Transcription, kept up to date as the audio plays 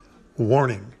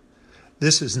Warning,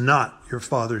 this is not your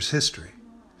father's history.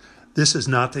 This is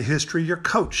not the history your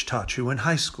coach taught you in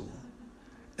high school.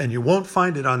 And you won't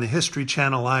find it on the History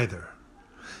Channel either.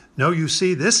 No, you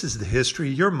see, this is the history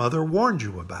your mother warned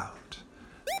you about.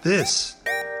 This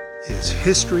is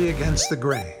History Against the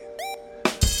Grain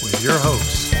with your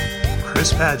hosts,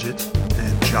 Chris Paget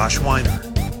and Josh Weiner.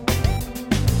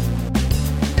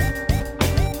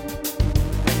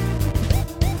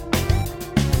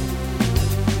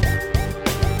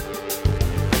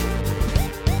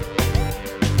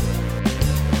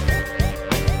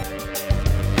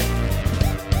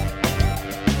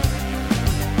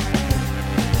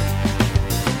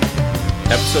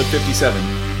 Episode 57,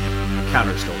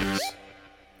 Counter Stories.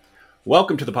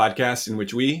 Welcome to the podcast in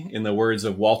which we, in the words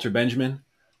of Walter Benjamin,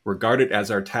 regard it as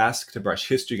our task to brush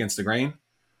history against the grain.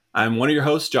 I'm one of your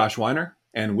hosts, Josh Weiner,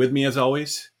 and with me, as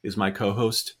always, is my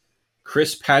co-host,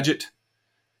 Chris Paget.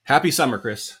 Happy summer,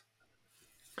 Chris.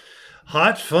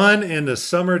 Hot fun in the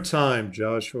summertime,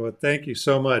 Joshua. Thank you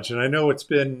so much. And I know it's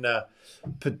been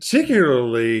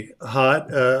particularly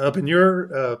hot up in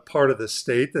your part of the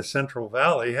state, the Central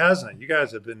Valley, hasn't it? You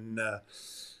guys have been,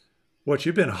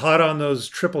 you've been hot on those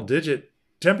triple-digit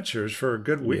temperatures for a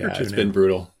good week or two now. It's been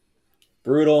brutal.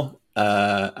 Brutal.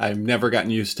 I've never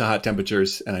gotten used to hot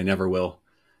temperatures, and I never will.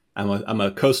 I'm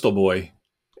a coastal boy,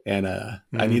 and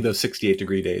I need those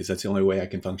 68-degree days. That's the only way I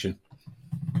can function.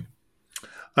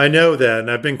 I know that,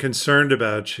 and I've been concerned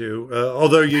about you.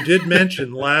 Although you did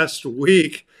mention last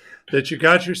week that you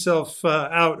got yourself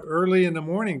out early in the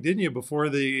morning, didn't you, before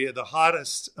the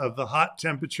hottest of the hot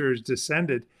temperatures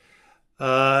descended,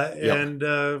 and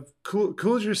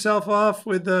cooled yourself off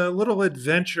with a little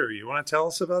adventure. You want to tell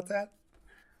us about that?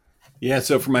 Yeah,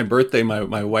 so for my birthday,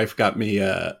 my wife got me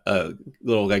a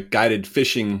little guided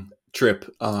fishing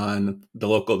trip on the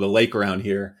lake around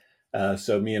here.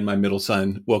 So me and my middle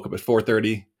son woke up at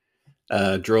 4:30,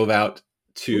 drove out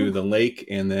to the lake,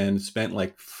 and then spent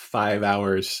 5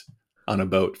 hours on a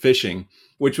boat fishing,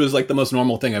 which was the most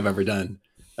normal thing I've ever done.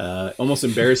 Almost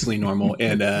embarrassingly normal.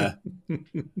 And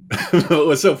what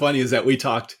was so funny is that we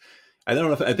talked, I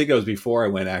think it was before I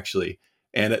went actually.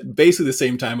 And at basically the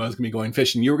same time I was going to be going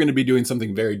fishing, you were going to be doing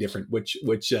something very different, which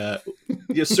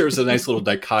just serves a nice little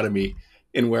dichotomy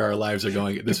in where our lives are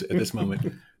going at this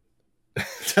moment.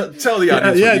 Tell the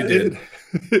audience what you did.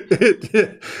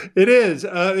 It is.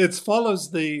 It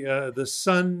follows the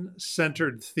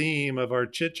sun-centered theme of our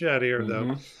chit-chat here,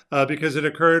 though, because it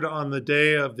occurred on the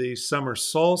day of the summer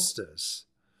solstice,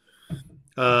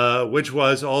 which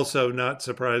was also, not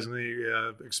surprisingly,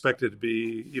 expected to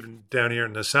be even down here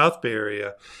in the South Bay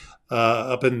area,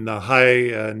 up in the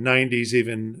high 90s,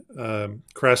 even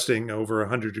cresting over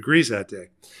 100 degrees that day.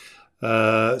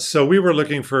 So we were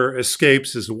looking for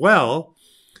escapes as well.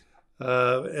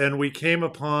 And we came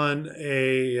upon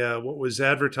what was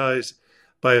advertised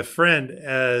by a friend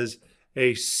as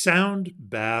a sound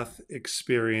bath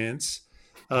experience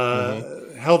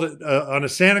held on a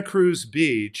Santa Cruz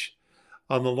beach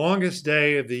on the longest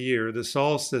day of the year, the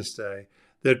solstice day,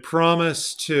 that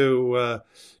promised to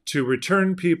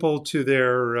return people to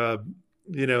their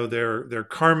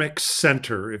karmic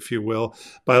center, if you will,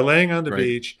 by laying on the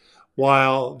beach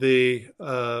while the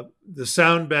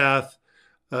sound bath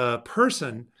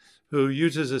person who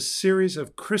uses a series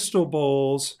of crystal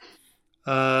bowls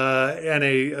and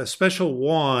a special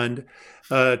wand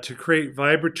to create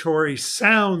vibratory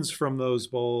sounds from those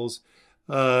bowls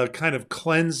kind of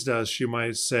cleansed us, you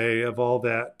might say, of all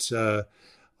that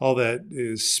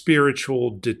spiritual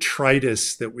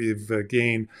detritus that we've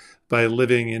gained by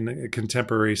living in a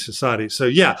contemporary society. So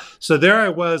there I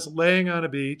was laying on a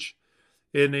beach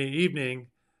in the evening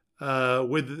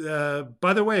with,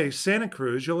 by the way, Santa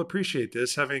Cruz. You'll appreciate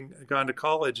this, having gone to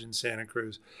college in Santa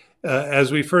Cruz.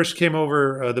 As we first came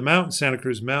over the Santa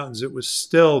Cruz Mountains, it was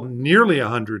still nearly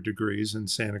 100 degrees in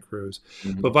Santa Cruz.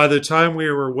 Mm-hmm. But by the time we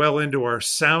were well into our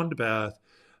sound bath,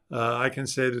 I can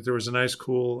say that there was a nice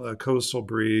cool coastal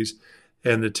breeze,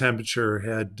 and the temperature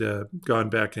had gone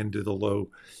back into the low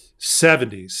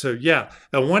 70s. So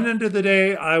at one end of the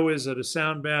day, I was at a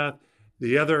sound bath.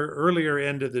 The other earlier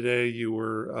end of the day, you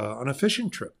were on a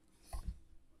fishing trip.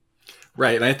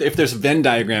 Right. And if there's a Venn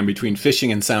diagram between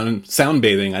fishing and sound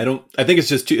bathing, I think it's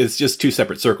just two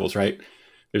separate circles, right?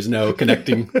 There's no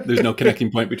connecting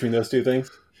point between those two things.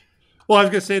 Well, I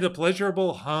was going to say the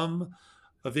pleasurable hum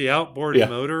of the outboard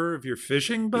motor of your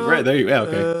fishing boat. Right there.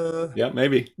 Okay.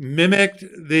 Maybe mimicked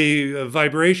the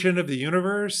vibration of the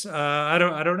universe. I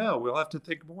don't know. We'll have to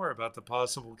think more about the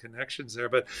possible connections there.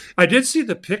 But I did see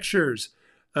the pictures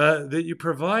that you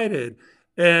provided.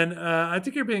 And I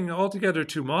think you're being altogether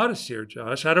too modest here,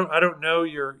 Josh. I don't know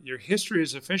your history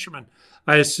as a fisherman.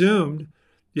 I assumed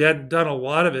you hadn't done a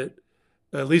lot of it,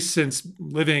 at least since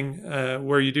living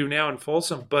where you do now in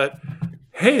Folsom. But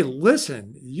hey,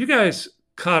 listen, you guys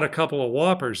caught a couple of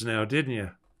whoppers now, didn't you?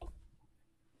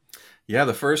 Yeah,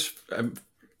 the first. It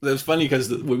was funny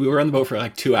because we were on the boat for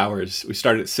like 2 hours. We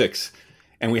started at 6,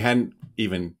 and we hadn't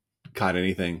even caught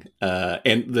anything.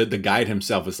 And the guide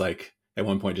himself was like, at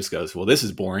one point, just goes, "Well, this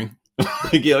is boring."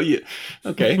 Like,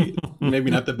 okay, maybe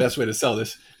not the best way to sell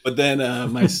this. But then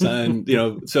my son,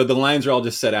 so the lines are all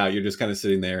just set out. You're just kind of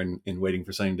sitting there and waiting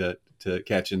for something to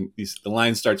catch. And the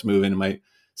line starts moving, and my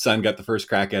son got the first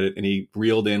crack at it, and he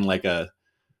reeled in like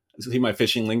see my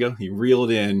fishing lingo? He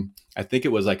reeled in, I think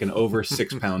it was like an over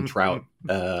 6-pound trout,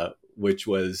 which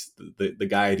was the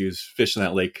guide who's fishing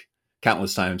that lake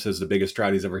countless times, says the biggest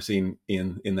trout he's ever seen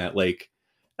in that lake.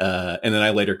 And then I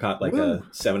later caught like a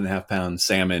 7.5-pound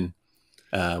salmon,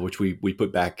 which we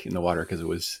put back in the water because it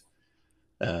was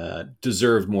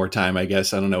deserved more time, I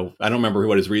guess. I don't know. I don't remember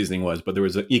what his reasoning was, but there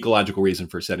was an ecological reason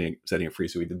for setting it free.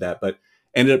 So we did that, but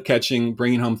ended up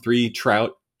bringing home 3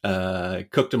 trout,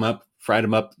 cooked them up, fried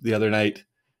them up the other night.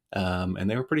 And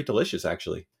they were pretty delicious,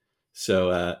 actually.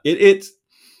 So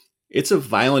it's a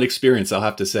violent experience, I'll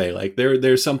have to say. Like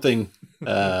there's something,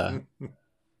 it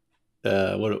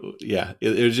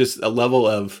was just a level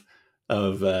of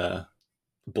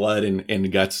blood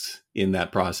and guts in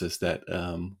that process that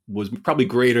was probably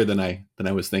greater than I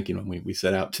was thinking when we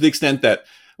set out. To the extent that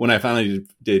when I finally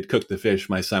did cook the fish,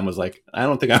 my son was like, "I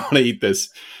don't think I want to eat this,"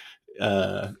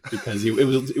 because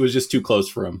it was just too close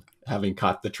for him, having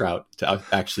caught the trout, to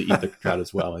actually eat the trout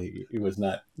as well. He was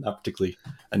not particularly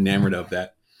enamored of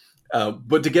that.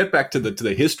 But to get back to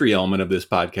the history element of this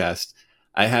podcast,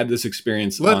 I had this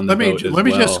experience on the boat as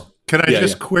well. Can I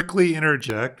just quickly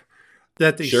interject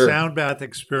that the sound bath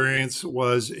experience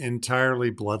was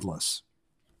entirely bloodless,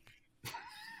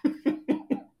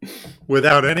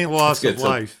 without any loss of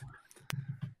life.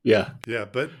 Yeah,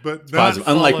 but positive,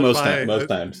 unlike most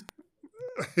times.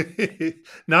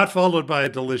 Not followed by a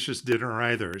delicious dinner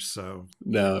either. So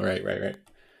no, right.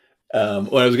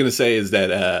 What I was going to say is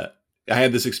that I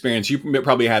had this experience. You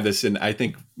probably had this, and I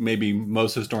think maybe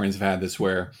most historians have had this,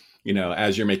 where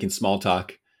as you're making small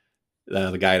talk,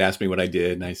 the guy had asked me what I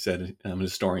did, and I said I'm a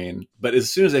historian. But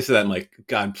as soon as I said that, I'm like,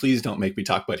 God, please don't make me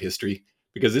talk about history,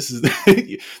 because this is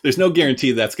there's no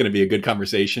guarantee that's going to be a good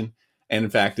conversation, and in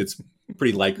fact, it's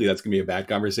pretty likely that's going to be a bad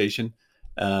conversation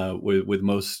with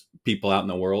most people out in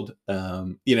the world.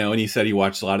 And he said he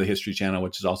watched a lot of the History Channel,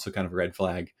 which is also kind of a red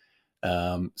flag.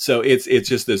 So it's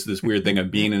just this weird thing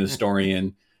of being an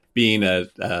historian, being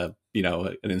an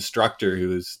instructor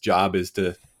whose job is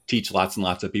to teach lots and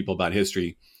lots of people about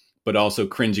history, but also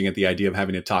cringing at the idea of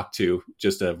having to talk to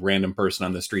just a random person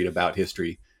on the street about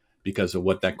history because of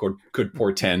what that could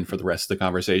portend for the rest of the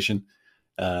conversation.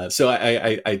 So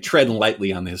I tread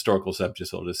lightly on the historical subject,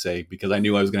 so to say, because I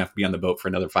knew I was going to have to be on the boat for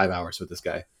another 5 hours with this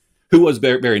guy, who was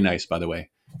very, very nice, by the way.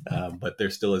 But there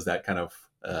still is that kind of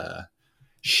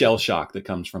shell shock that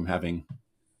comes from having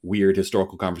weird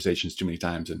historical conversations too many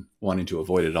times and wanting to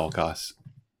avoid it at all costs.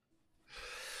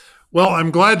 Well,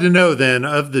 I'm glad to know then,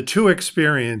 of the 2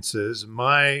 experiences,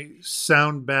 my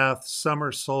sound bath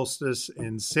summer solstice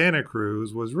in Santa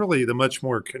Cruz was really the much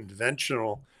more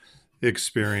conventional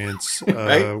experience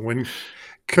right? When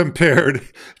compared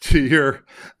to your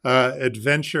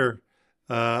adventure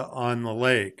on the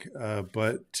lake.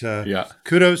 But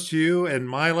kudos to you and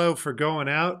Milo for going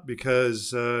out,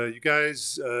 because you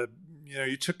guys,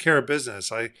 you took care of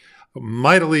business. I'm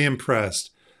mightily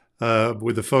impressed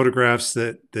with the photographs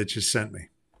that you sent me.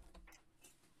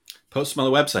 Post them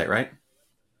on the website, right?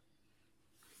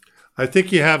 I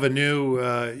think you have a new,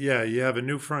 you have a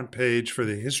new front page for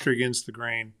the History Against the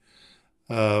Grain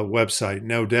website,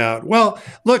 no doubt. Well,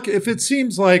 look, if it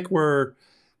seems like we're,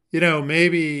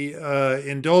 maybe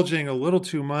indulging a little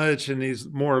too much in these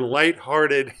more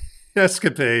lighthearted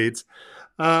escapades,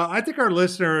 I think our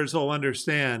listeners will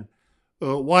understand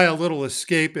why a little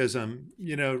escapism,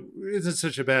 isn't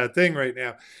such a bad thing right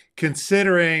now,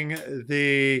 considering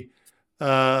the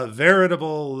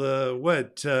veritable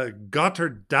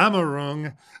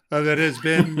Gotterdammerung that has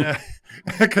been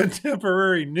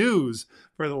contemporary news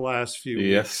for the last few weeks.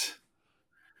 Yes.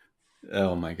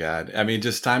 Oh my God. I mean,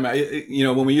 just time,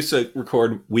 when we used to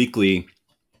record weekly,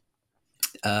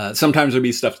 sometimes there'd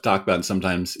be stuff to talk about, and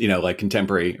sometimes, like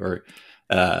contemporary or,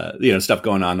 stuff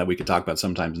going on that we could talk about,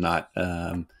 sometimes not.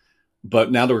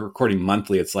 But now that we're recording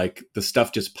monthly, it's like the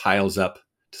stuff just piles up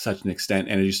to such an extent.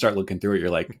 And as you start looking through it, you're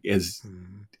like, it's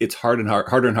harder and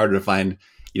harder to find,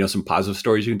 some positive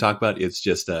stories you can talk about. It's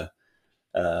just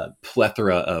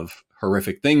plethora of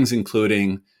horrific things,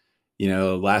 including,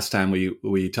 last time we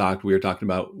were talking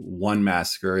about one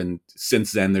massacre, and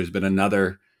since then there's been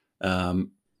another,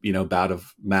 bout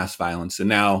of mass violence, and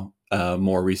now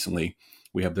more recently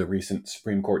we have the recent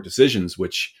Supreme Court decisions,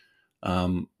 which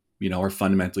are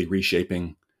fundamentally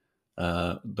reshaping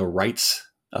the rights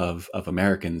of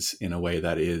Americans in a way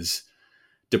that is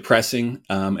depressing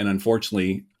and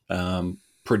unfortunately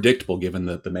predictable given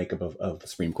the makeup of the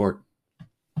Supreme Court.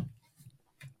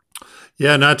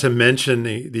 Yeah, not to mention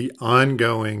the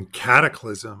ongoing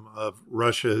cataclysm of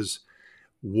Russia's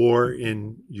war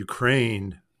in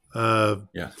Ukraine.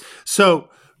 So,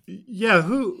 yeah,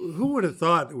 who would have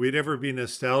thought we'd ever be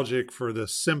nostalgic for the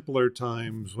simpler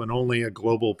times when only a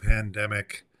global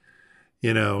pandemic,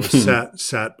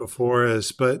 sat before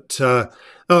us? But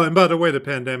and by the way, the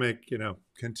pandemic,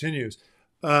 continues.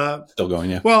 Still going,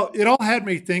 yeah. Well, it all had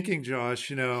me thinking, Josh.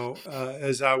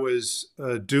 As I was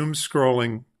doom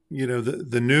scrolling,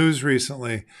 the news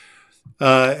recently,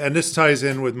 and this ties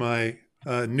in with my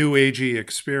new agey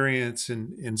experience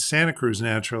in Santa Cruz,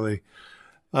 naturally.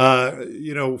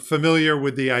 Familiar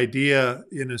with the idea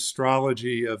in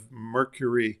astrology of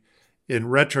Mercury in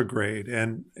retrograde,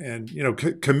 and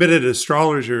committed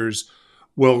astrologers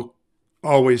will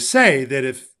always say that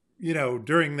if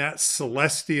during that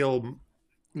celestial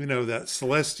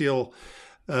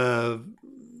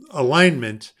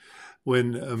alignment,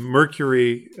 when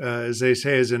Mercury, as they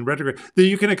say, is in retrograde, that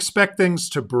you can expect things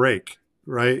to break.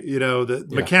 Right,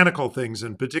 mechanical things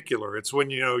in particular. It's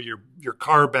when your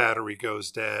car battery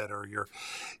goes dead, or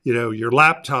your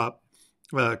laptop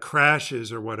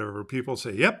crashes or whatever. People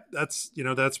say, "Yep,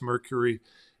 that's Mercury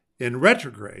in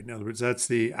retrograde." In other words, that's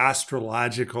the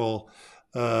astrological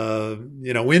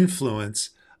influence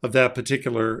of that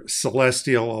particular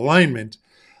celestial alignment.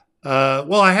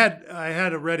 Well, I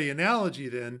had a ready analogy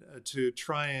then to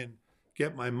try and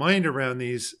get my mind around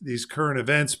these current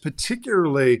events,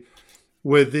 particularly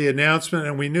with the announcement,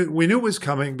 and we knew it was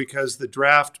coming because the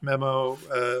draft memo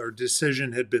or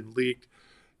decision had been leaked,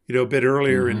 a bit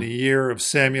earlier in the year, of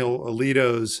Samuel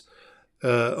Alito's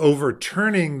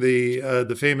overturning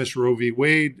the famous Roe v.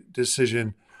 Wade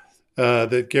decision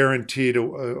that guaranteed a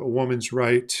woman's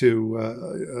right to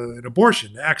an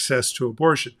abortion, access to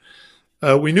abortion.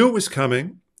 We knew it was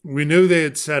coming. We knew they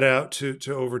had set out to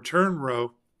overturn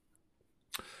Roe.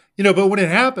 But when it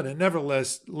happened, it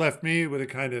nevertheless left me with a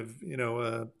kind of,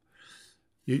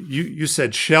 you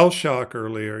said shell shock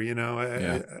earlier.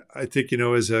 I think,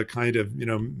 as a kind of,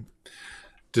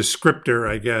 descriptor,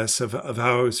 I guess, of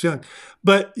how I was feeling.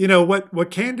 But, what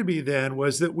came to me then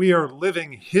was that we are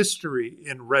living history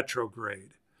in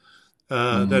retrograde.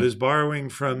 That is borrowing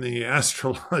from the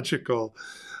astrological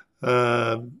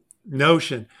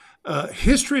notion.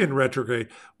 History in retrograde,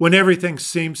 when everything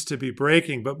seems to be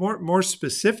breaking, but more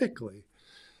specifically,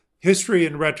 history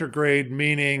in retrograde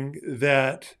meaning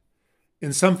that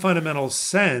in some fundamental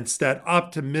sense, that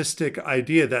optimistic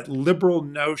idea, that liberal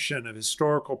notion of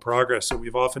historical progress that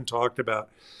we've often talked about,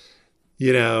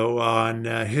 on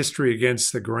History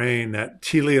Against the Grain, that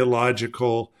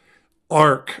teleological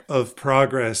arc of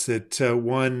progress that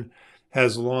one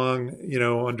has long,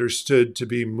 understood to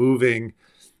be moving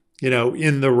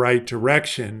in the right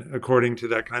direction, according to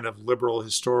that kind of liberal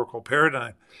historical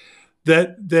paradigm,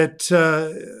 that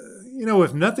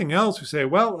if nothing else, we say,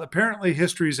 well, apparently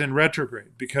history's in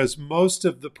retrograde, because most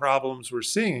of the problems we're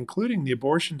seeing, including the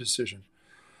abortion decision,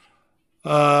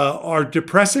 are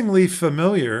depressingly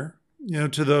familiar,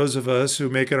 to those of us who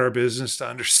make it our business to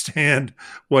understand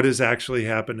what has actually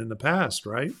happened in the past,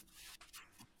 right?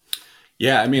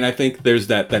 Yeah, I mean, I think there's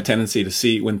that tendency to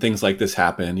see when things like this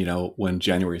happen, when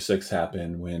January 6th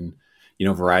happened, when,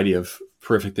 a variety of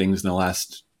horrific things in the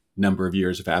last number of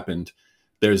years have happened.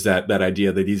 There's that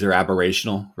idea that these are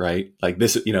aberrational, right? Like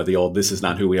this, the old, this is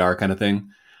not who we are kind of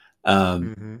thing.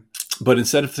 But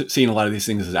instead of seeing a lot of these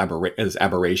things as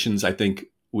aberrations, I think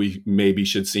we maybe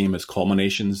should see them as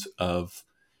culminations of,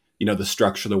 the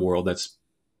structure of the world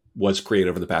was created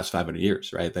over the past 500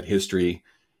 years, right? That history,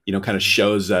 kind of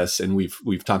shows us, and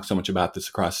we've talked so much about this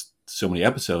across so many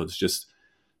episodes, just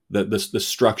the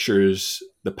structures,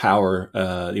 the power,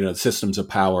 systems of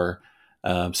power,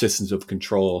 systems of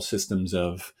control, systems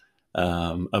of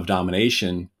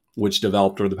domination, which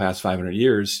developed over the past 500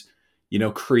 years,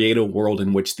 create a world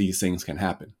in which these things can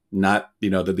happen. Not,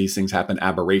 that these things happen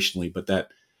aberrationally, but that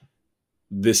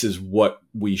this is what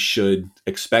we should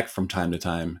expect from time to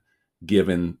time,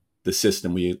 given the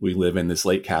system we live in, this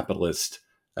late capitalist,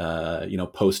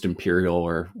 post-imperial,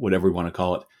 or whatever we want to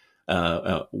call it,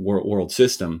 world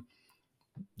system.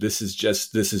 this is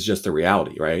just the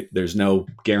reality, right? There's no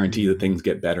guarantee that things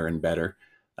get better and better.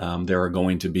 There are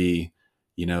going to be,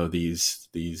 these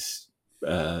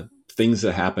things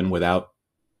that happen without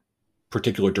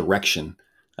particular direction,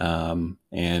 and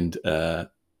the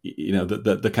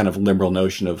kind of liberal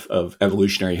notion of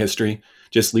evolutionary history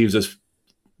just leaves us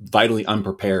vitally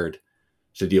unprepared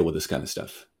to deal with this kind of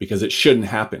stuff, because it shouldn't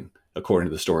happen according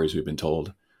to the stories we've been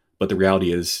told. But the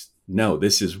reality is, no,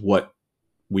 this is what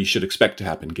we should expect to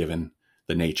happen given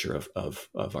the nature of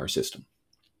our system.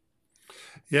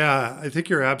 Yeah, I think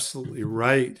you're absolutely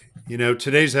right.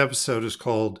 Today's episode is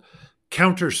called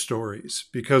Counter Stories,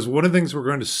 because one of the things we're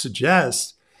going to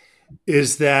suggest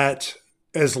is that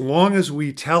as long as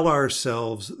we tell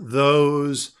ourselves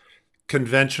those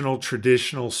conventional,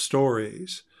 traditional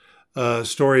stories,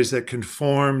 stories that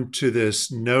conform to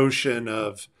this notion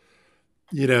of,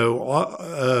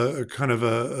 kind of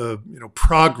a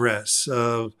progress,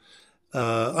 of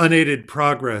unaided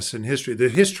progress in history. The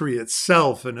history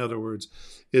itself, in other words,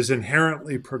 is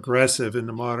inherently progressive in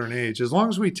the modern age. As long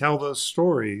as we tell those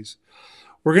stories,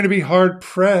 we're going to be hard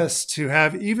pressed to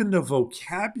have even the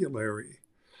vocabulary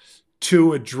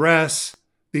to address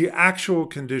the actual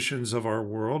conditions of our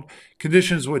world,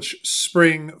 conditions which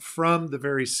spring from the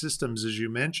very systems, as you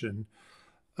mentioned,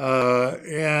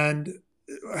 and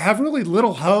have really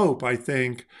little hope, I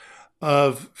think,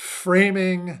 of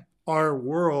framing our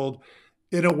world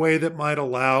in a way that might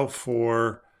allow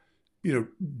for,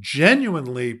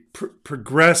 genuinely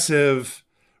progressive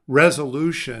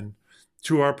resolution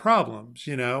to our problems,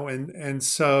 and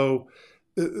so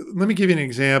let me give you an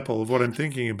example of what I'm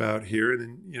thinking about here, and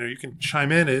then you can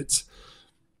chime in. It's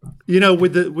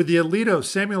with the Alito,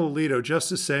 Samuel Alito,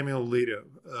 Justice Samuel Alito,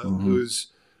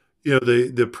 who's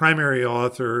the primary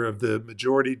author of the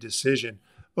majority decision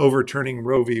overturning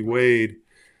Roe v. Wade,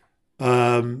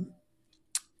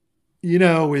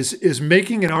 is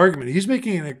making an argument. He's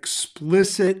making an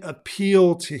explicit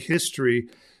appeal to history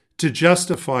to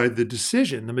justify the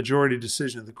decision, the majority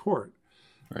decision of the court.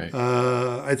 Right.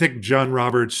 I think John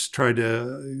Roberts tried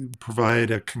to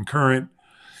provide a concurrent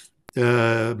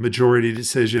majority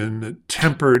decision that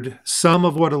tempered some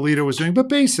of what Alito was doing, but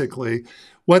basically,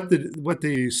 what the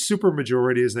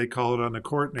supermajority, as they call it on the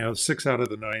court now, 6 out of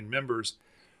the 9 members,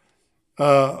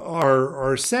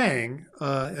 are saying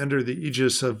under the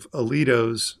aegis of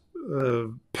Alito's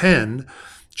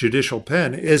judicial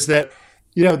pen, is that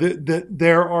that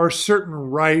there are certain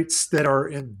rights that are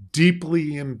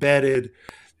deeply embedded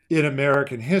in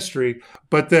American history,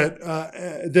 but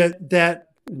that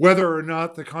whether or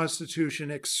not the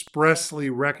Constitution expressly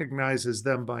recognizes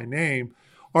them by name,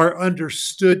 are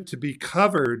understood to be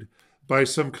covered by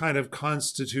some kind of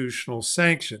constitutional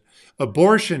sanction.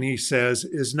 Abortion, he says,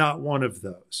 is not one of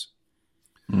those.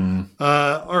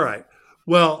 All right.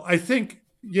 Well, I think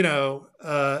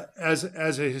as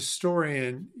a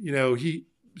historian,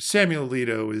 Samuel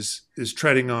Alito is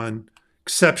treading on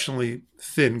exceptionally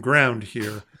thin ground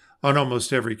here on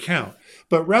almost every count.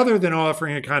 But rather than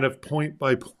offering a kind of point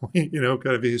by point, kind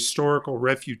of a historical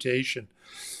refutation,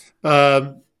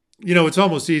 it's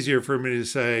almost easier for me to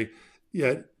say,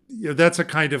 that's a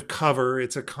kind of cover.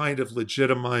 It's a kind of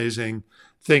legitimizing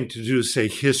thing to do, to say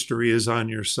history is on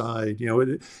your side.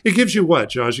 It gives you what,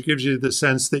 Josh? It gives you the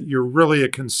sense that you're really a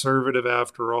conservative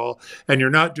after all, and you're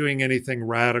not doing anything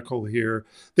radical here,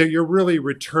 that you're really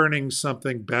returning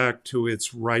something back to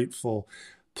its rightful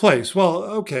place. Well,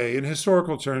 okay, in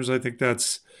historical terms, I think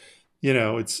that's,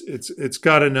 it's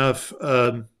got enough,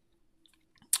 wrong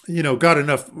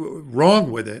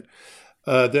with it.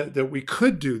 That we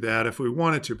could do that if we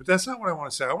wanted to, but that's not what I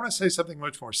want to say. I want to say something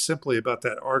much more simply about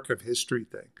that arc of history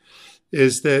thing,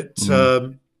 is that,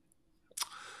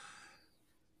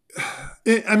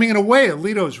 in a way,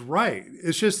 Alito's right.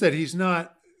 It's just that he's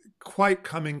not quite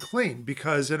coming clean,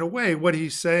 because in a way, what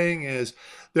he's saying is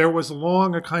there was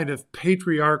long a kind of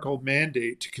patriarchal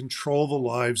mandate to control the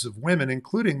lives of women,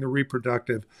 including the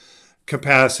reproductive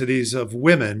capacities of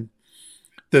women,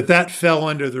 that fell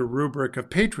under the rubric of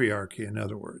patriarchy, in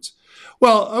other words.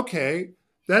 Well, okay,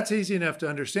 that's easy enough to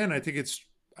understand. I think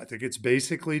it's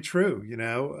basically true, in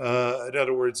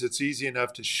other words, it's easy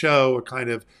enough to show a kind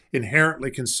of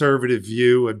inherently conservative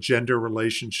view of gender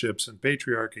relationships and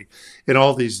patriarchy in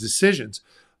all these decisions.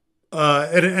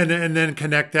 And then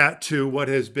connect that to what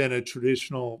has been a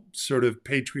traditional sort of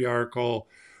patriarchal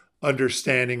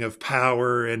understanding of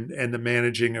power and the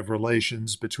managing of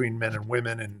relations between men and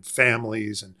women and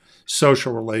families and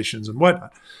social relations and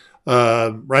whatnot,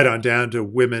 right on down to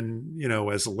women,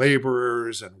 as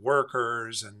laborers and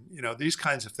workers and, these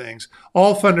kinds of things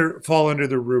all fall under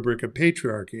the rubric of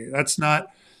patriarchy. That's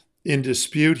not in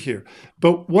dispute here.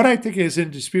 But what I think is in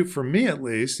dispute for me, at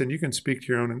least, and you can speak to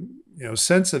your own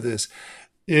sense of this,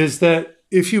 is that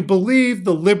if you believe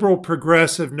the liberal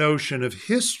progressive notion of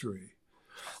history,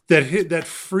 that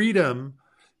freedom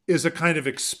is a kind of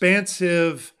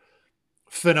expansive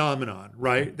phenomenon,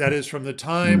 right? That is from the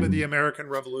time of the American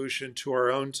Revolution to our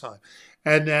own time.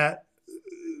 And that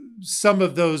some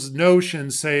of those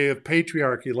notions, say, of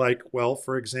patriarchy, like, well,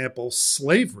 for example,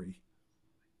 slavery,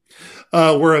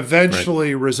 were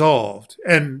eventually resolved,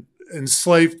 and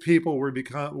enslaved people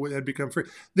had become free.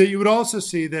 That you would also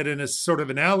see that in a sort of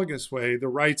analogous way, the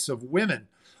rights of women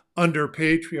under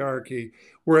patriarchy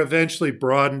were eventually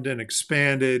broadened and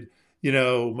expanded.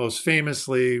 Most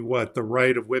famously, the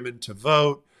right of women to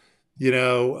vote.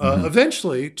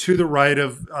 Eventually to the right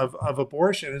of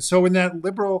abortion. And so, in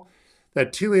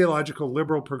that teleological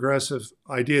liberal progressive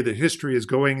idea that history is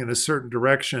going in a certain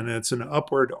direction, and it's an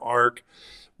upward arc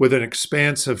with an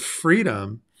expanse of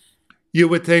freedom, you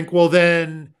would think, well,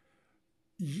 then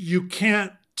you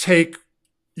can't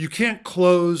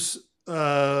close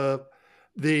the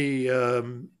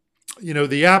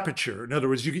aperture. In other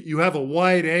words, you have a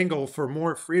wide angle for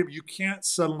more freedom. You can't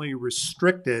suddenly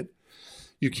restrict it.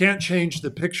 You can't change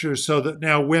the picture so that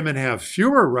now women have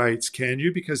fewer rights, can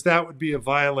you? Because that would be a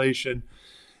violation.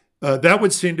 That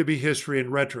would seem to be history in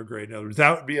retrograde. In other words,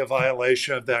 that would be a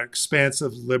violation of that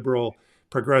expansive, liberal,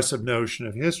 progressive notion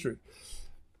of history.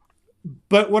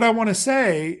 But what I want to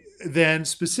say then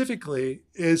specifically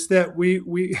is that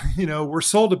we're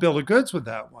sold a bill of goods with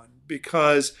that one,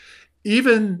 because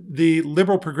even the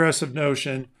liberal progressive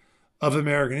notion of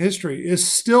American history is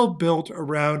still built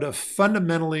around a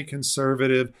fundamentally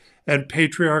conservative and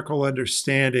patriarchal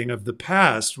understanding of the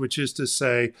past, which is to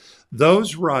say,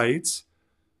 those rights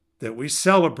that we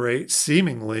celebrate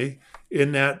seemingly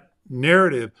in that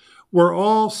narrative were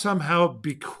all somehow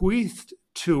bequeathed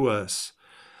to us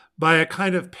by a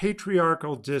kind of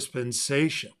patriarchal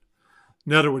dispensation.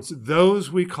 In other words,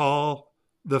 those we call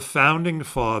the founding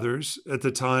fathers at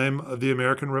the time of the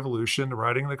American Revolution, the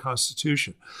writing of the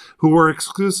Constitution, who were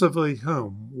exclusively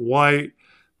whom? White,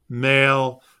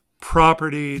 male,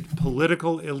 propertied,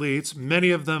 political elites,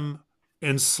 many of them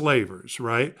enslavers,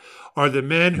 right? Are the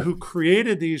men who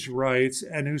created these rights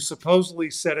and who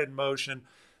supposedly set in motion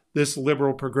this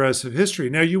liberal progressive history.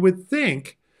 Now, you would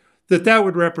think that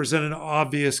would represent an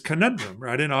obvious conundrum,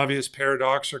 right? An obvious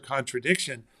paradox or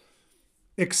contradiction,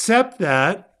 except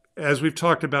that, as we've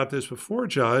talked about this before,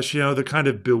 Josh, the kind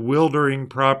of bewildering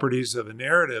properties of a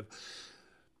narrative.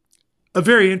 A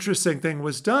very interesting thing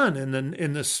was done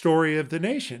in the story of the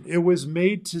nation. It was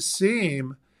made to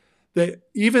seem that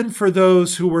even for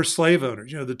those who were slave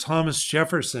owners, the Thomas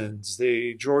Jeffersons,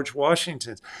 the George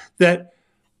Washingtons, that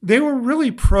they were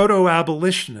really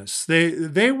proto-abolitionists.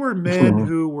 They were men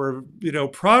who were,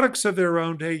 products of their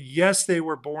own day. Yes, they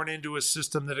were born into a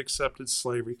system that accepted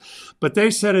slavery, but they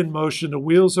set in motion the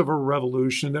wheels of a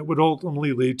revolution that would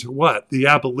ultimately lead to what? The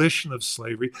abolition of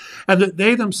slavery. And that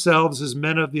they themselves, as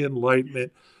men of the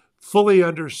Enlightenment, fully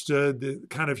understood the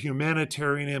kind of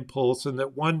humanitarian impulse, and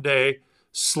that one day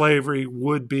slavery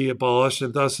would be abolished.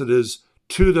 And thus it is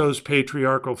to those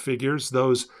patriarchal figures,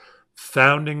 those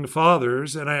founding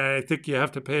fathers, and I think you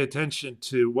have to pay attention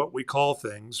to what we call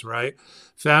things, right?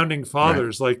 Founding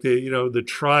fathers, right, like the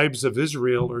tribes of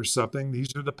Israel or something.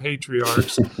 These are the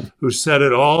patriarchs who set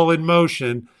it all in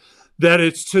motion. That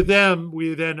it's to them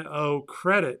we then owe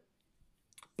credit.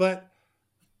 But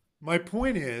my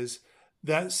point is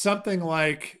that something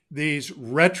like these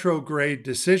retrograde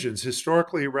decisions,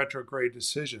 historically retrograde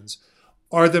decisions,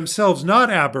 are themselves not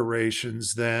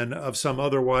aberrations then of some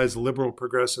otherwise liberal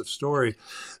progressive story.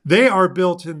 They are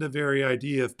built in the very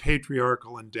idea of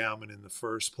patriarchal endowment in the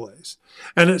first place.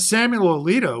 And that Samuel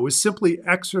Alito is simply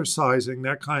exercising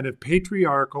that kind of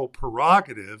patriarchal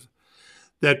prerogative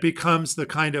that becomes the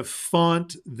kind of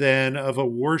font then of a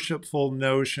worshipful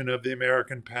notion of the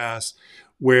American past,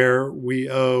 where we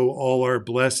owe all our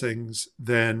blessings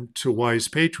then to wise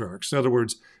patriarchs. In other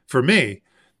words, for me,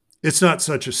 it's not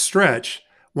such a stretch,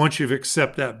 once you've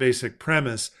accepted that basic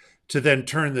premise, to then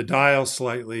turn the dial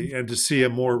slightly and to see a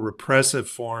more repressive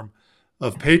form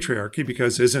of patriarchy,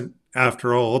 because isn't,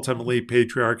 after all, ultimately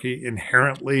patriarchy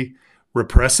inherently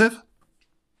repressive?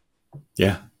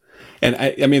 Yeah. And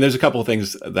I mean, there's a couple of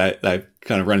things that I've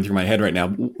kind of running through my head right now.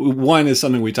 One is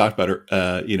something we talked about,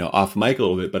 off mic a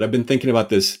little bit, but I've been thinking about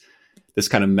this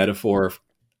kind of metaphor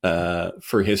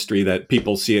for history, that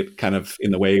people see it kind of in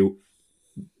the way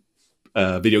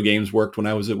video games worked when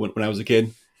I was a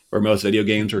kid, where most video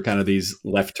games were kind of these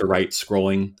left to right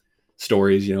scrolling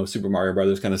stories, Super Mario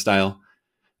Brothers kind of style.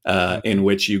 in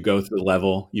which you go through the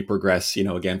level, you progress,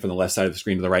 again, from the left side of the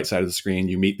screen to the right side of the screen,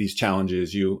 you meet these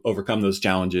challenges, you overcome those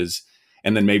challenges,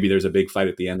 and then maybe there's a big fight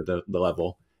at the end of the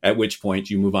level, at which point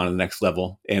you move on to the next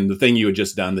level. And the thing you had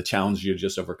just done, the challenge you had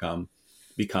just overcome,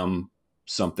 become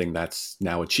something that's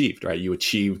now achieved, right? You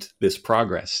achieved this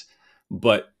progress.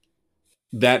 But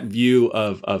that view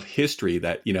of history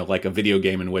that, like a video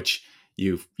game in which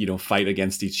you fight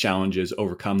against these challenges,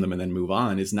 overcome them, and then move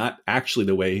on, is not actually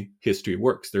the way history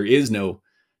works. There is no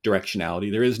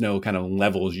directionality. There is no kind of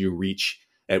levels you reach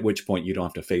at which point you don't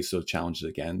have to face those challenges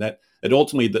again. That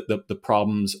ultimately the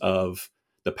problems of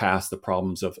the past, the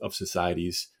problems of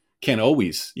societies can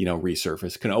always,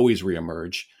 resurface, can always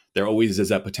reemerge. There always is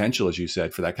that potential, as you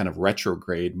said, for that kind of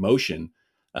retrograde motion,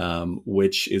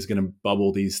 which is going to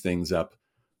bubble these things up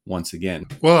once again.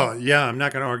 Well, yeah, I'm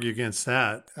not going to argue against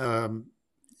that.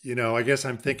 I guess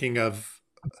I'm thinking of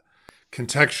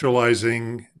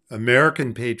contextualizing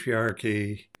American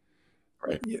patriarchy.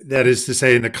 Right. That is to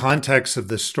say, in the context of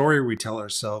the story we tell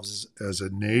ourselves as a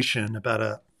nation about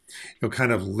a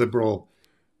kind of liberal,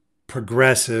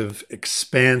 progressive,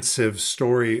 expansive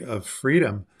story of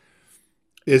freedom,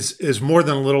 is more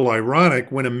than a little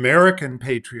ironic when American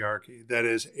patriarchy, that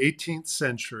is 18th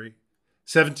century,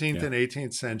 17th and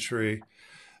 18th century,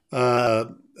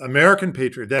 American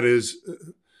patriarchy, that is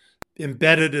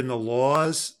embedded in the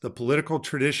laws, the political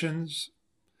traditions,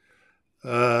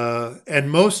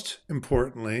 and most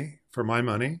importantly, for my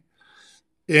money,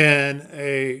 in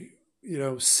a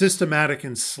systematic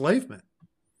enslavement,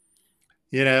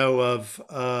 of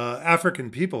African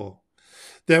people.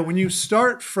 That when you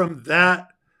start from that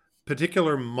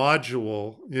particular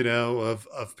module,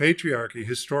 of patriarchy,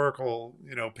 historical,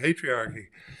 patriarchy,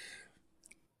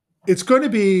 it's going to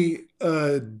be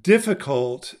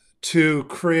difficult to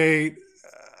create,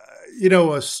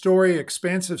 a story,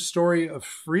 expansive story of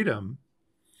freedom,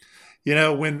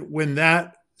 when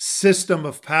that system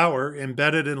of power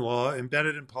embedded in law,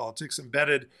 embedded in politics,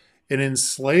 embedded in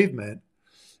enslavement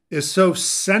is so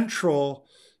central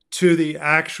to the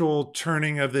actual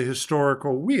turning of the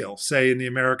historical wheel, say in the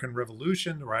American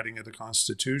Revolution, the writing of the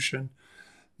Constitution,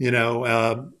 and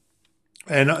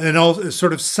all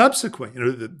sort of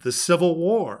subsequent, the Civil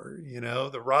War,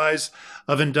 the rise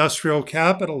of industrial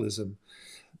capitalism,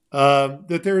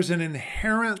 that there's an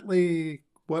inherently,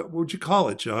 what would you call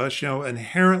it, Josh?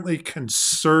 Inherently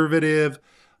conservative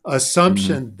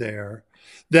assumption there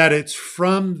that it's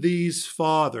from these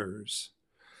fathers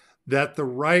that the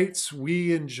rights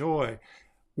we enjoy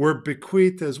were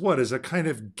bequeathed as what? As a kind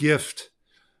of gift,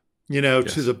 to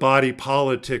the body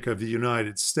politic of the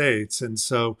United States. And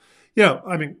so,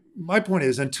 my point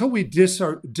is, until we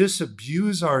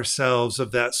disabuse ourselves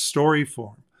of that story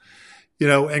form,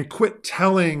 and quit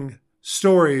telling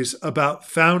stories about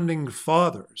founding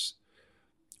fathers,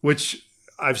 which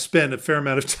I've spent a fair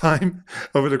amount of time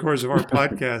over the course of our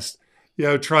podcast,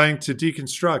 trying to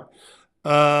deconstruct,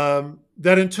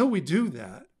 that until we do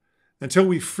that, until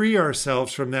we free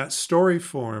ourselves from that story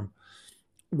form,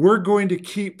 we're going to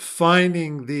keep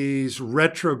finding these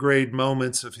retrograde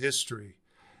moments of history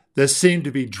that seem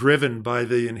to be driven by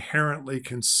the inherently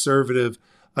conservative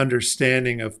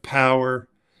understanding of power,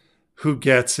 who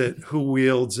gets it, who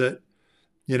wields it,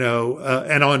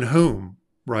 and on whom,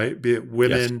 right? Be it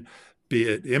women, be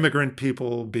it immigrant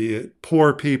people, be it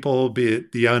poor people, be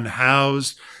it the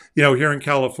unhoused. Here in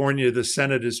California, the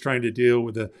Senate is trying to deal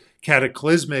with the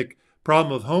cataclysmic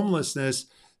problem of homelessness,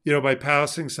 by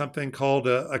passing something called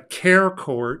a care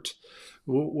court.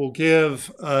 We'll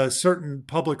give certain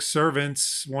public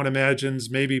servants, one imagines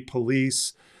maybe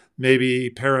police, maybe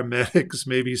paramedics,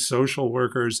 maybe social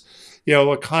workers,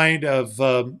 a kind of,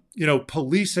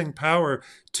 policing power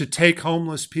to take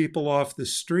homeless people off the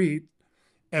street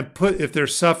and if they're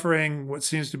suffering what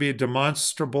seems to be a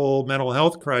demonstrable mental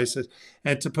health crisis,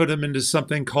 and to put them into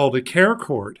something called a care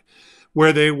court,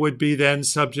 where they would be then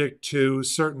subject to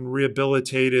certain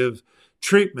rehabilitative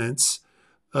treatments,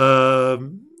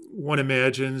 one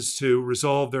imagines, to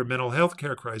resolve their mental health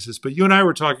care crisis. But you and I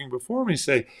were talking before, we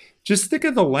say, just think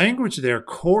of the language there,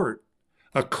 court.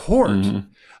 A court. Mm-hmm.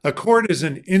 A court is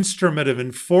an instrument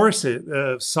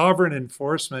of sovereign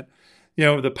enforcement,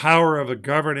 the power of a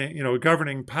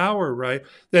governing power, right?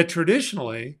 That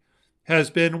traditionally has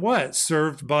been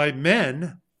served by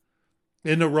men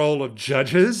in the role of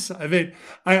judges. I mean,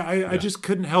 I just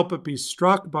couldn't help but be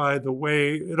struck by the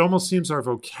way it almost seems our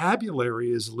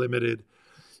vocabulary is limited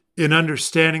in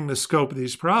understanding the scope of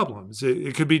these problems.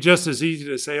 It could be just as easy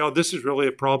to say, this is really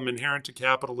a problem inherent to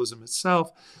capitalism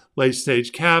itself, late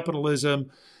stage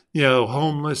capitalism,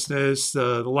 homelessness,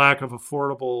 the lack of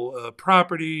affordable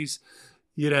properties,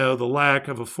 the lack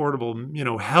of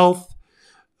affordable, health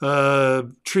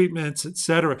treatments, et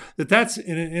cetera, that's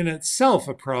in itself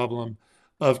a problem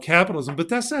of capitalism. But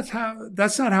that's not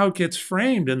how it gets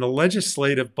framed in the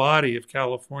legislative body of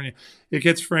California. It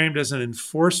gets framed as an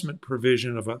enforcement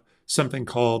provision of something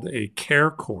called a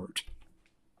care court.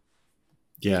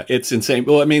 Yeah, it's insane.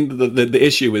 Well, I mean, the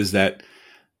issue is that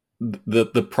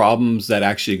the problems that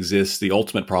actually exist, the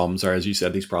ultimate problems are, as you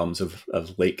said, these problems of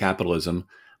late capitalism.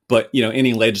 But,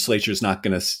 any legislature is not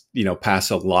going to,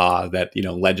 pass a law that,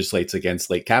 legislates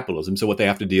against late capitalism. So what they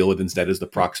have to deal with instead is the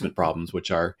proximate problems, which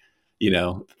are,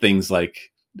 things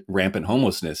like rampant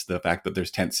homelessness, the fact that there's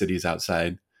tent cities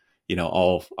outside,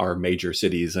 all our major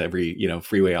cities, every,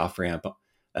 freeway off ramp.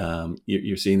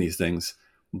 You're seeing these things.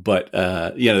 But,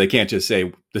 they can't just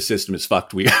say the system is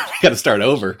fucked. We got to start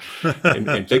over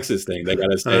and fix this thing. They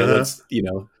got to say, let's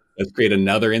create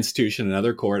another institution,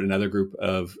 another court, another group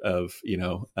of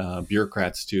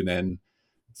bureaucrats to then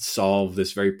solve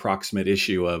this very proximate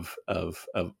issue of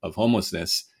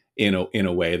homelessness in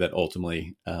a way that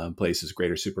ultimately places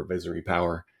greater supervisory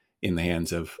power in the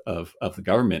hands of the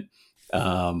government.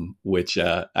 Which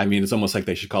it's almost like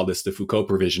they should call this the Foucault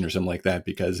provision or something like that,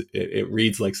 because it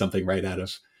reads like something right out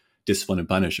of Discipline and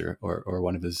Punish or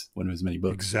one of his many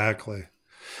books. Exactly.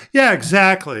 Yeah,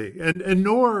 exactly. And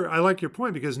nor, I like your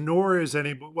point, because nor is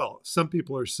some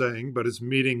people are saying, but it's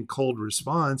meeting cold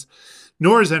response,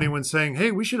 nor is anyone saying,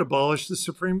 hey, we should abolish the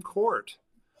Supreme Court.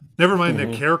 Never mind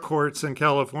the care courts in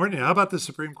California. How about the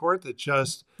Supreme Court that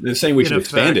just... They're saying we should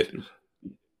expand it.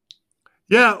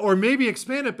 Yeah, or maybe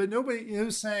expand it, but nobody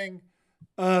is saying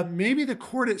maybe the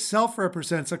court itself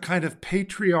represents a kind of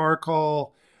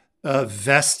patriarchal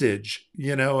vestige,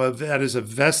 that is a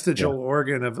vestigial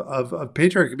organ of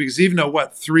patriarchy, because even though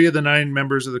 3 of the 9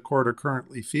 members of the court are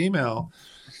currently female,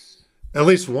 at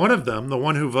least one of them, the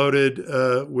one who voted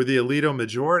with the Alito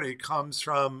majority, comes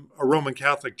from a Roman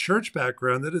Catholic Church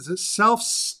background that is itself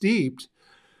steeped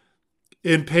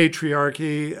in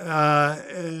patriarchy,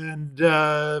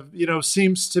 and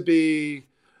seems to be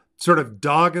sort of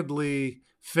doggedly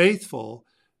faithful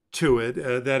to it.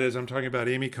 That is, I'm talking about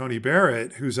Amy Coney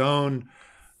Barrett, whose own,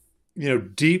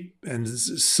 deep and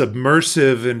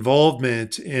submersive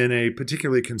involvement in a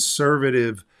particularly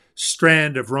conservative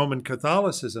strand of Roman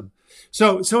Catholicism.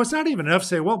 So it's not even enough to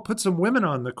say, well, put some women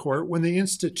on the court, when the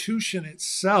institution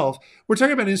itself, we're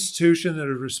talking about an institution that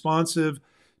is responsive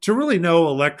to really no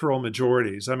electoral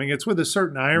majorities. I mean, it's with a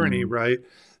certain irony, right,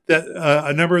 that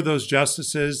a number of those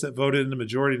justices that voted in the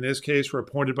majority in this case were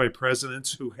appointed by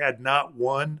presidents who had not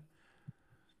won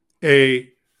a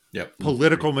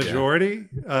political majority.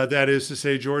 That is to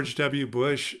say, George W.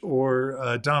 Bush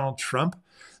or Donald Trump,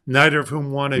 neither of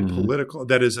whom won a political,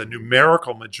 that is a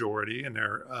numerical majority, and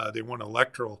they won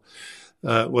electoral.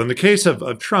 Well, in the case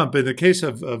of Trump, in the case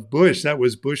of Bush, that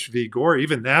was Bush v. Gore.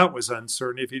 Even that was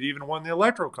uncertain if he'd even won the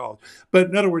Electoral College.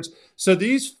 But in other words, so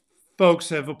these folks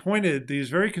have appointed these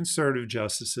very conservative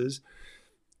justices.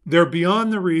 They're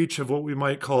beyond the reach of what we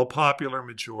might call popular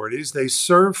majorities. They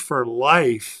serve for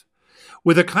life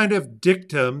with a kind of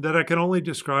dictum that I can only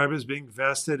describe as being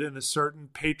vested in a certain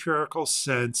patriarchal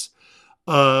sense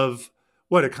of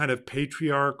a kind of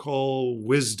patriarchal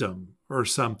wisdom or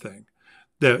something.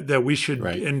 That we should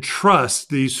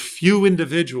entrust these few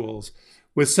individuals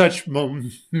with such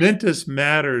momentous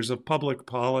matters of public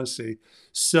policy,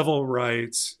 civil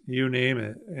rights, you name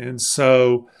it. And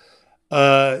so,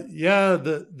 the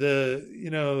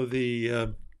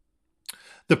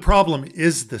problem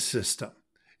is the system.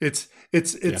 It's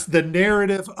the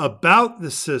narrative about the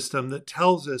system that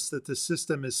tells us that the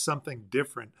system is something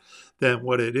different than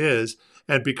what it is.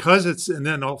 And because and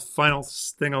then final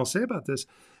thing I'll say about this,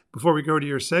 before we go to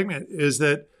your segment, is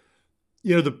that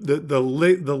the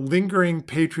lingering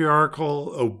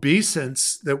patriarchal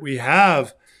obeisance that we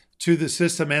have to the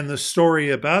system and the story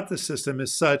about the system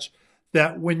is such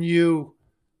that whether you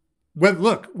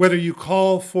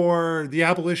call for the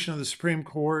abolition of the Supreme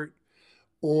Court,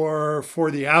 or for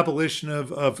the abolition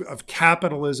of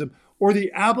capitalism, or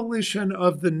the abolition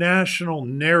of the national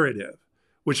narrative,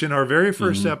 which in our very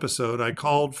first episode I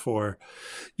called for,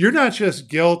 you're not just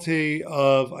guilty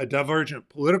of a divergent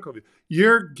political view.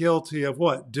 You're guilty of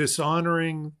what?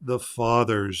 Dishonoring the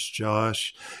fathers,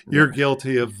 Josh. You're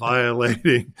guilty of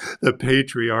violating the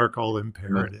patriarchal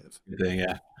imperative.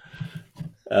 Yeah.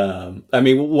 I'll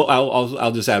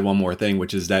just add one more thing,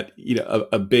 which is that,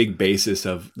 a big basis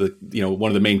of one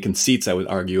of the main conceits, I would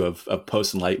argue, of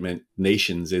post-Enlightenment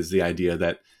nations is the idea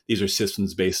that these are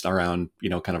systems based around,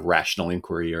 kind of rational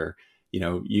inquiry, or,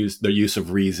 the use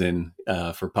of reason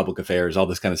for public affairs, all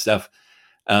this kind of stuff.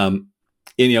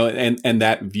 and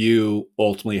that view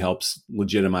ultimately helps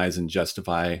legitimize and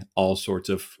justify all sorts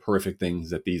of horrific things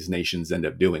that these nations end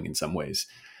up doing in some ways.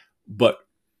 But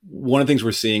one of the things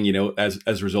we're seeing, as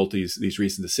a result of these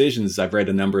recent decisions, I've read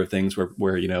a number of things where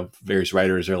various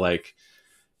writers are like,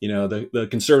 the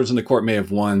conservatives in the court may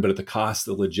have won, but at the cost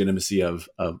of the legitimacy of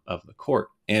the court.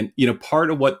 And,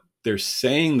 part of what they're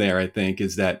saying there, I think,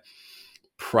 is that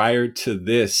prior to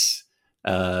this,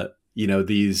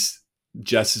 these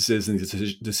justices and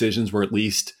these decisions were at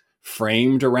least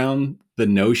framed around the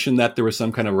notion that there was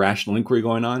some kind of rational inquiry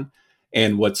going on.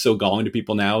 And what's so galling to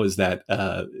people now is that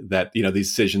these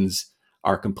decisions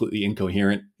are completely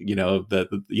incoherent.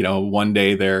 One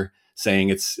day they're saying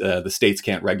it's the states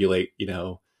can't regulate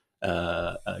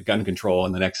gun control,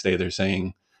 and the next day they're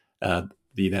saying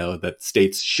that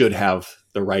states should have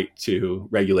the right to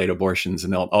regulate abortions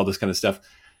and all this kind of stuff.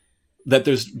 That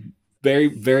there's very,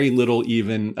 very little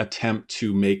even attempt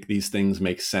to make these things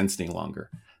make sense any longer,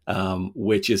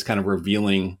 which is kind of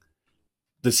revealing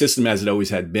the system as it always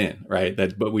had been, right?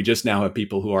 But we just now have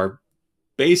people who are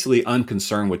basically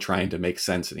unconcerned with trying to make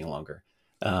sense any longer.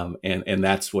 And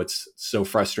that's what's so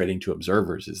frustrating to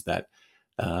observers, is that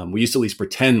we used to at least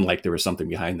pretend like there was something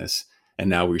behind this. And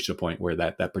now we reached a point where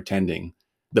that pretending,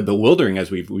 the bewildering, as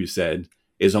we've said,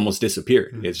 is almost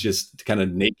disappeared. Mm-hmm. It's just kind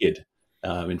of naked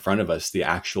in front of us, the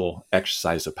actual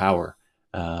exercise of power,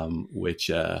 which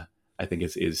I think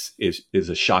is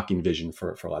a shocking vision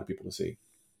for a lot of people to see.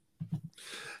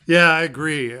 Yeah, I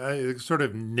agree. Sort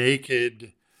of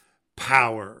naked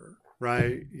power,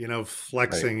 right?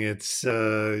 Flexing right. its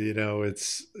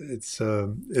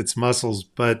muscles.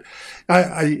 But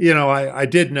I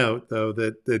did note though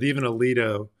that even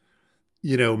Alito,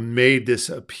 made this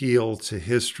appeal to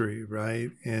history, right?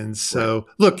 And so, right.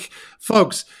 Look,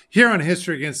 folks, here on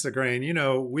History Against the Grain,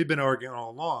 we've been arguing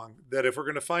all along that if we're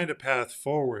going to find a path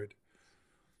forward,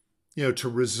 to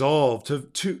resolve,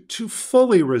 to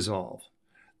fully resolve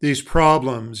these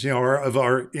problems, of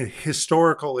our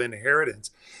historical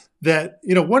inheritance, that,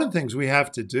 one of the things we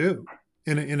have to do,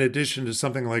 in addition to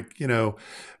something like,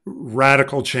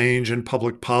 radical change in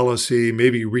public policy,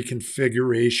 maybe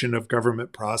reconfiguration of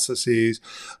government processes,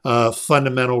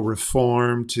 fundamental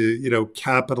reform to,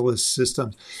 capitalist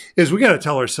systems, is we got to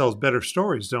tell ourselves better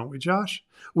stories, don't we, Josh?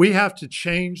 We have to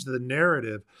change the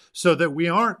narrative so that we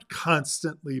aren't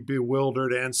constantly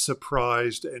bewildered and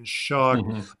surprised and shocked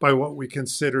mm-hmm. by what we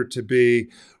consider to be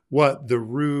the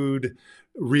rude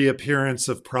reappearance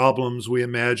of problems we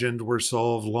imagined were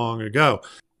solved long ago.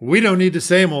 We don't need the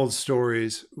same old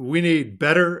stories. We need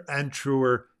better and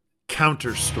truer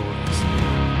counter stories.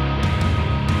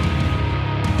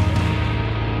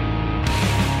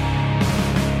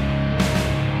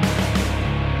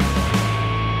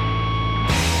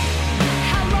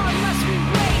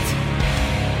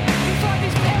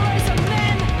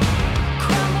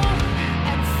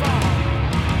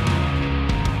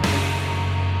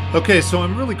 Okay, so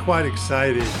I'm really quite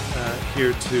excited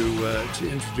here to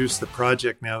introduce the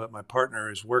project now that my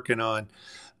partner is working on.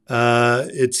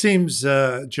 It seems,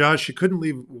 Josh, you couldn't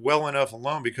leave well enough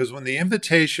alone, because when the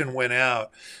invitation went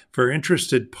out for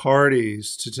interested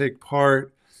parties to take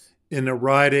part in the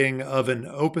writing of an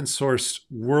open source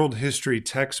world history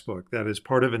textbook that is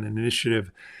part of an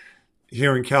initiative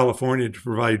here in California to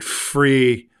provide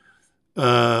free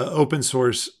open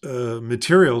source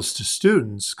materials to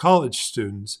students, college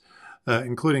students,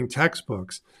 including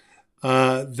textbooks,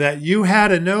 that you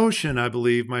had a notion, I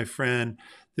believe, my friend,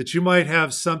 that you might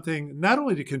have something not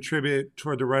only to contribute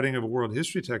toward the writing of a world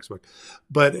history textbook,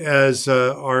 but as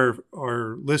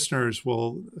our listeners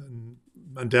will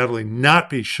undoubtedly not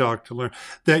be shocked to learn,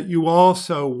 that you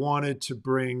also wanted to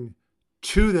bring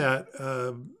to that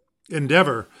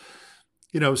endeavor,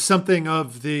 something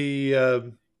of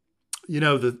the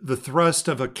the thrust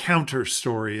of a counter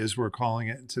story, as we're calling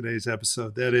it in today's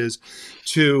episode. That is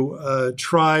to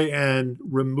try and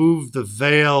remove the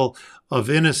veil of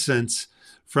innocence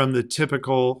from the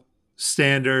typical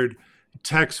standard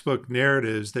textbook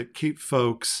narratives that keep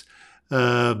folks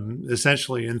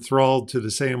essentially enthralled to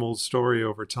the same old story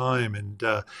over time. And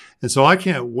so I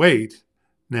can't wait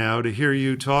now to hear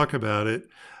you talk about it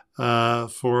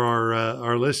for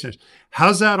our listeners.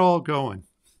 How's that all going?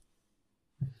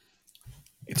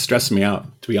 It stressed me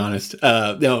out, to be honest.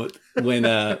 When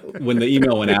the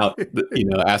email went out,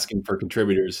 asking for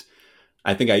contributors,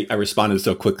 I think I responded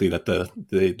so quickly that the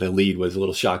lead was a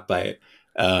little shocked by it.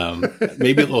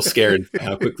 Maybe a little scared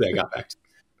how quickly I got back to it.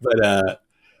 But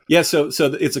Yeah, so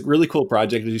it's a really cool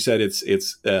project. As you said,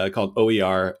 it's called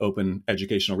OER, Open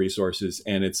Educational Resources,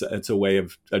 and it's a way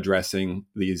of addressing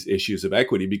these issues of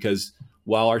equity. Because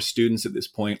while our students at this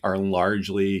point are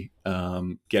largely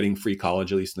getting free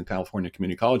college, at least in the California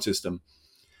community college system,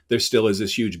 there still is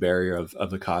this huge barrier of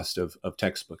the cost of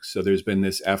textbooks. So there's been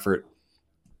this effort,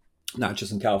 not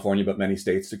just in California but many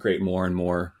states, to create more and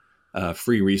more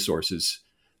free resources.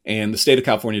 And the state of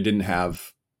California didn't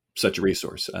have such a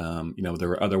resource. There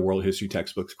were other world history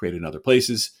textbooks created in other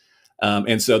places.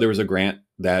 And so there was a grant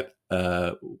that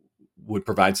would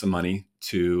provide some money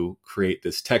to create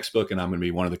this textbook, and I'm going to be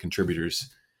one of the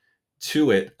contributors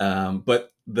to it.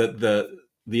 But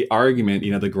the argument,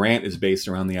 the grant is based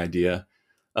around the idea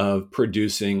of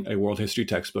producing a world history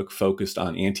textbook focused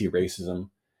on anti-racism,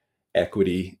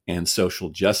 equity, and social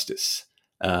justice,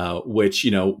 which,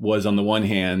 was on the one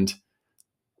hand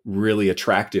really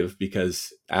attractive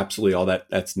because absolutely all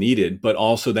that's needed, but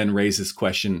also then raises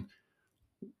question,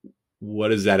 what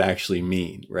does that actually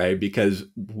mean, right? Because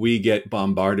we get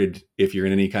bombarded, if you're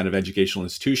in any kind of educational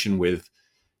institution, with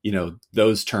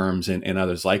those terms and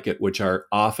others like it, which are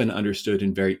often understood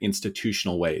in very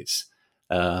institutional ways.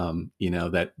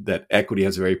 That equity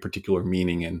has a very particular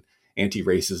meaning, and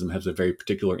anti-racism has a very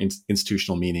particular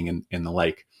institutional meaning, and the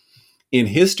like. In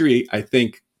history, I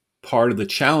think part of the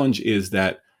challenge is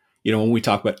that, when we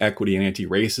talk about equity and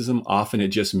anti-racism, often it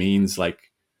just means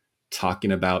like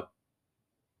talking about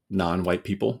non-white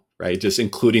people, right? Just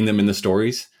including them in the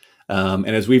stories. And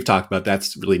as we've talked about,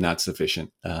 that's really not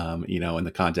sufficient, in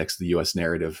the context of the U.S.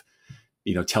 narrative.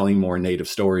 Telling more Native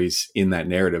stories in that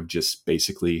narrative just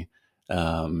basically,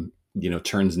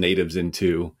 turns natives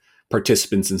into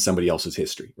participants in somebody else's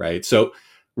history, right? So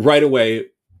right away,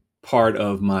 part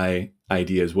of my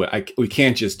idea is we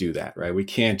can't just do that, right? We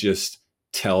can't just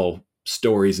tell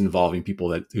stories involving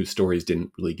people whose stories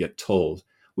didn't really get told.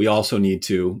 We also need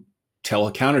to tell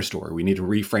a counter story. We need to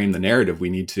reframe the narrative. We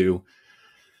need to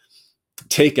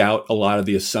take out a lot of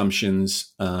the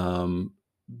assumptions,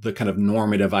 the kind of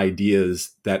normative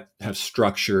ideas that have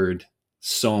structured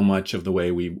so much of the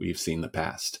way we've seen the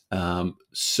past.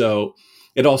 So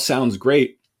it all sounds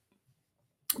great,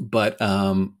 but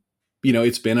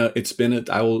it's been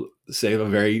I will say, a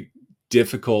very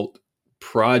difficult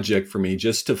project for me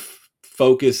just to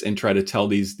focus and try to tell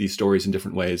these stories in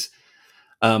different ways.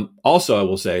 Also, I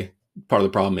will say part of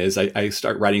the problem is I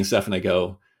start writing stuff and I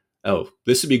go, oh,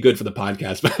 this would be good for the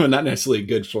podcast, but not necessarily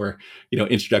good for,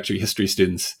 introductory history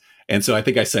students. And so I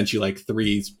think I sent you like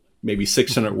 3, maybe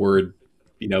 600 word,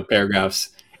 paragraphs,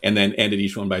 and then ended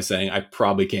each one by saying, I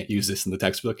probably can't use this in the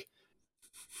textbook.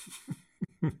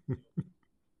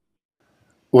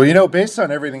 Well, based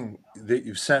on everything that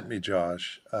you've sent me,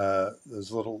 Josh,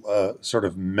 those little sort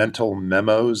of mental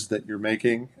memos that you're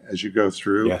making as you go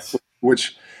through, yes,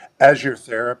 which, as your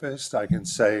therapist, I can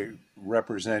say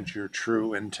represent your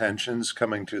true intentions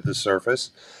coming to the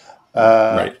surface.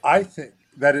 right. I think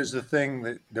that is the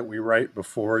thing that we write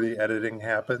before the editing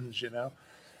happens.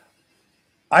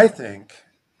 I think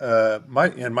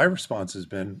my response has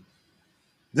been,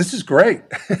 this is great.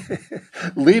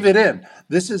 Leave it in.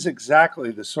 This is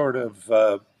exactly the sort of,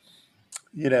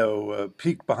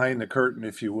 peek behind the curtain,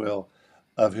 if you will,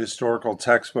 of historical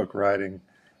textbook writing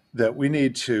that we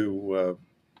need to,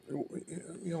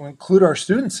 include our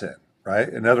students in, right?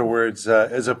 In other words,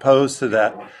 as opposed to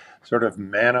that sort of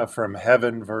manna from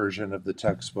heaven version of the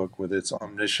textbook with its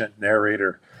omniscient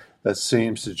narrator that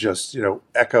seems to just,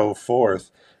 echo forth.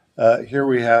 Here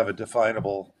we have a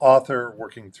definable author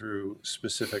working through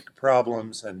specific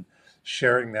problems and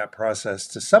sharing that process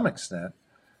to some extent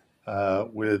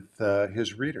with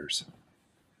his readers.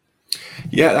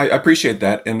 Yeah, I appreciate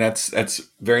that, and that's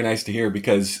very nice to hear,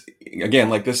 because again,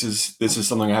 like this is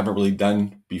something I haven't really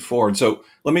done before. And so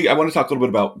I want to talk a little bit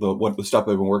about the stuff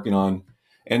I've been working on,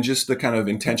 and just the kind of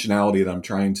intentionality that I'm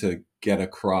trying to get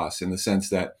across, in the sense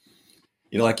that,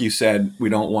 like you said, we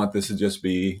don't want this to just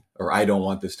be, or I don't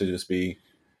want this to just be,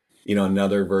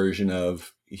 another version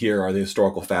of, here are the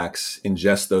historical facts,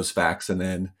 ingest those facts, and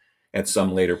then at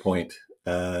some later point,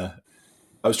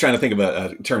 I was trying to think of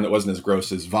a term that wasn't as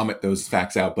gross as vomit those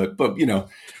facts out, but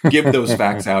give those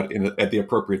facts out at the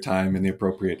appropriate time in the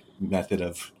appropriate method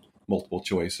of multiple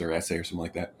choice or essay or something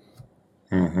like that.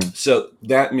 Mm-hmm. So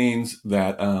that means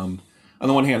that on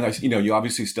the one hand, you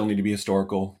obviously still need to be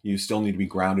historical. You still need to be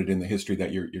grounded in the history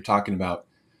that you're talking about.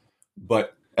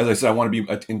 But as I said, I want to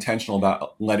be intentional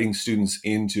about letting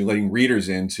readers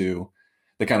into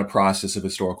the kind of process of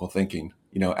historical thinking,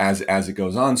 as it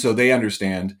goes on, so they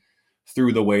understand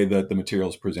through the way that the material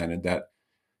is presented that,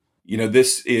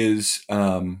 this is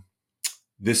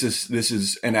this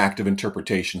is an act of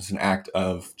interpretation. It's an act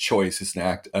of choice. It's an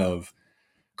act of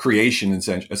creation,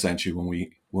 essentially,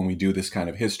 when we do this kind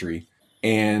of history.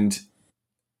 And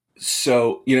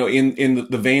so, in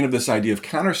the vein of this idea of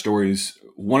counter stories,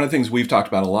 one of the things we've talked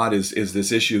about a lot is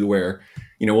this issue where,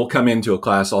 we'll come into a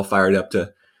class all fired up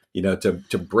to,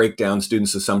 to break down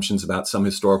students' assumptions about some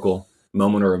historical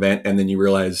moment or event, and then you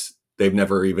realize they've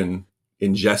never even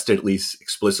ingested, at least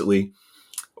explicitly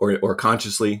or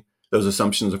consciously, those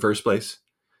assumptions in the first place.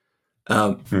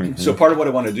 So part of what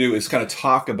I want to do is kind of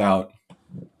talk about,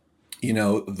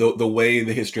 the way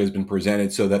the history has been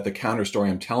presented, so that the counter story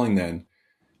I'm telling then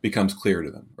becomes clear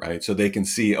to them, right? So they can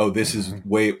see, oh, this is the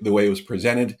way it was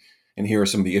presented, and here are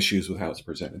some of the issues with how it's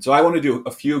presented. So I want to do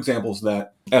a few examples of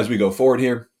that as we go forward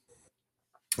here.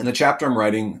 And the chapter I'm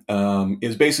writing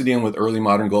is basically dealing with early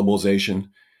modern globalization.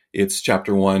 It's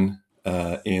chapter 1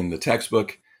 in the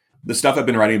textbook. The stuff I've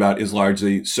been writing about is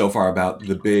largely so far about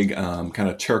the big kind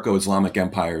of Turco-Islamic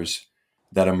empires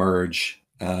that emerge,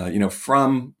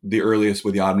 from the earliest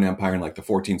with the Ottoman Empire in like the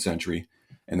 14th century,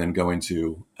 and then go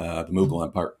into the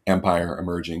Mughal Empire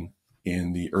emerging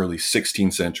in the early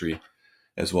 16th century,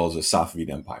 as well as the Safavid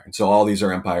Empire. And so all these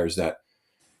are empires that,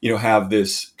 have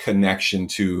this connection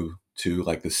to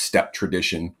like the steppe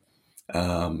tradition.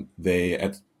 They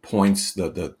at points,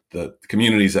 the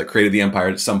communities that created the empire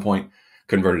at some point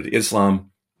converted to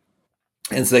Islam.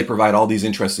 And so they provide all these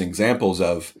interesting examples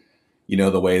of,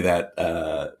 the way that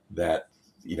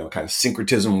kind of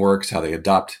syncretism works, how they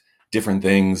adopt different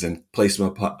things and place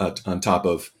them on top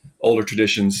of older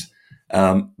traditions.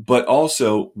 But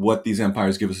also what these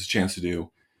empires give us a chance to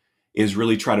do is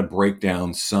really try to break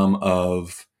down some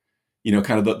of,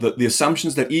 kind of the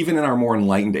assumptions that even in our more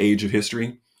enlightened age of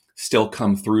history still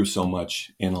come through so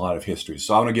much in a lot of history.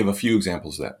 So I want to give a few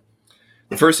examples of that.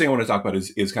 The first thing I want to talk about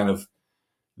is kind of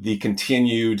the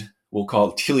continued, we'll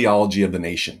call it teleology of the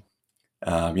nation.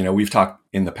 We've talked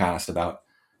in the past about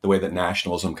the way that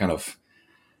nationalism kind of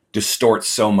distorts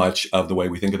so much of the way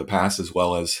we think of the past, as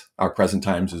well as our present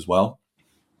times as well.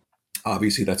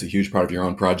 Obviously, that's a huge part of your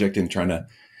own project in trying to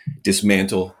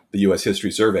dismantle the U.S.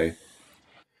 History Survey.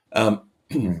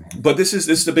 But this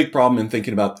is a big problem in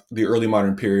thinking about the early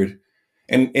modern period,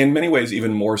 and in many ways,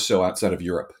 even more so outside of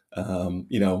Europe.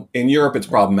 In Europe, it's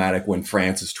problematic when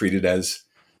France is treated as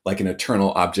like an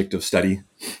eternal object of study,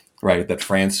 right? That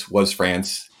France was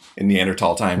France in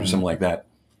Neanderthal times or something like that.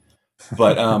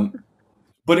 But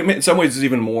in some ways, it's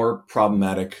even more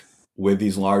problematic with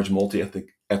these large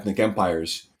multi-ethnic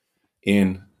empires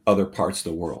in other parts of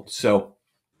the world. So,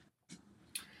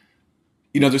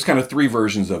 there's kind of three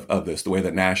versions of this, the way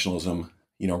that nationalism,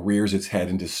 rears its head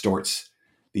and distorts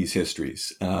these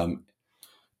histories.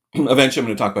 Eventually, I'm going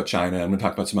to talk about China. I'm going to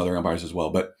talk about some other empires as well.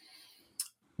 But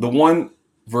the one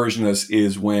version of this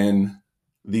is when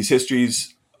these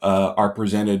histories are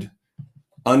presented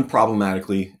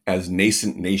unproblematically as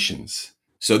nascent nations.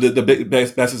 So the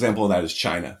best example of that is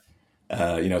China.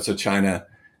 So China,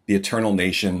 the eternal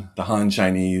nation, the Han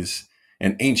Chinese,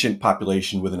 an ancient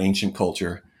population with an ancient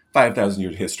culture, 5,000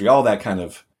 years of history, all that kind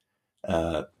of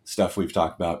stuff we've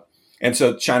talked about. And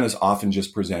so China's often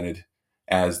just presented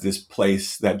as this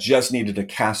place that just needed to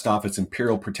cast off its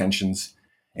imperial pretensions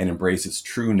and embrace its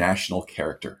true national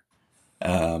character,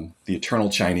 the eternal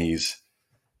Chinese.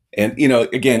 And,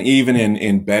 again, even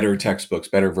in better textbooks,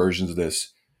 better versions of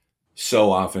this,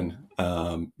 so often,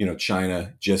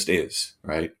 China just is,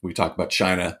 right? We talk about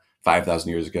China 5,000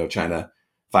 years ago, China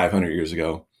 500 years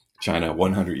ago, China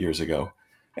 100 years ago.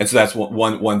 And so that's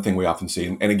one thing we often see.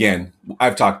 And again,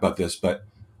 I've talked about this, but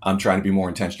I'm trying to be more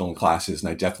intentional in classes, and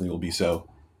I definitely will be so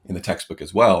in the textbook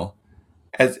as well,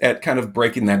 at kind of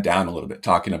breaking that down a little bit,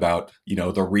 talking about,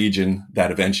 the region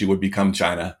that eventually would become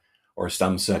China or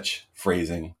some such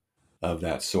phrasing of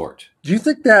that sort. Do you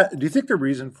think the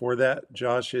reason for that,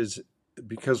 Josh, is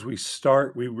because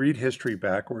we read history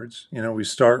backwards? We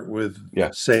start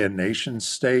with, say, a nation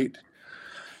state,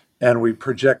 and we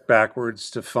project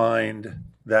backwards to find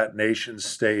that nation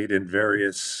state in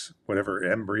various, whatever,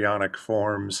 embryonic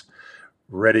forms,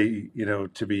 ready,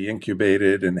 to be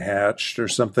incubated and hatched or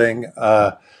something.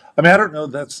 I don't know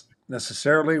that's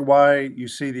necessarily why you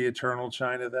see the eternal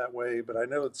China that way, but I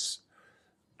know it's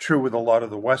true with a lot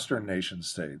of the Western nation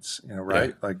states, right?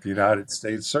 Yeah. Like the United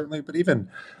States, certainly, but even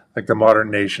like the modern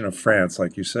nation of France,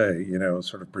 like you say,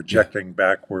 sort of projecting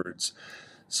backwards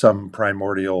some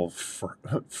primordial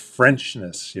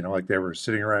Frenchness, like they were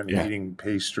sitting around eating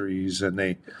pastries and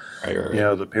they, right.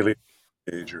 The Paleo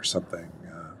age or something.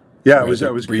 I was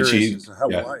curious as to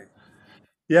why.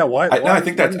 Yeah, why? I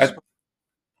think that's.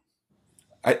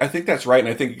 I think that's right, and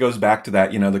I think it goes back to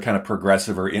that, the kind of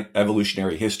progressive or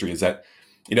evolutionary history is that,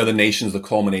 the nation is the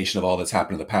culmination of all that's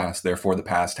happened in the past. Therefore, the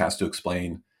past has to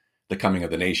explain the coming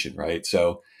of the nation, right?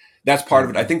 So that's part of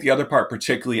it. I think the other part,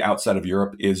 particularly outside of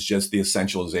Europe, is just the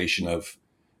essentialization of,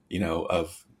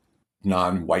 of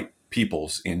non-white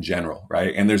peoples in general,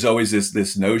 right? And there's always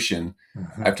this notion.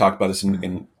 I've talked about this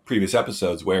in previous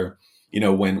episodes where,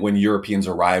 when Europeans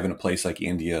arrive in a place like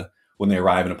India, when they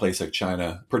arrive in a place like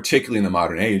China, particularly in the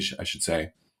modern age, I should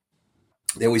say,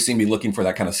 they always seem to be looking for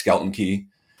that kind of skeleton key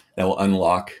that will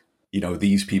unlock,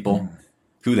 these people,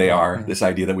 who they are, this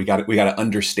idea that we got to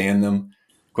understand them,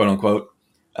 quote unquote.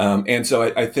 And so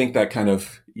I think that kind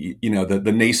of,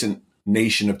 the nascent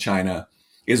nation of China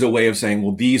is a way of saying,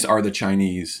 well, these are the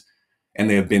Chinese, and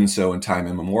they have been so in time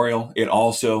immemorial. It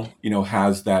also,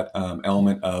 has that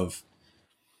element of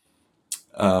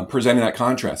presenting that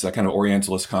contrast, that kind of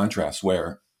Orientalist contrast,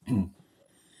 where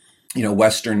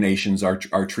Western nations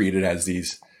are treated as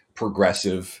these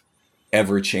progressive,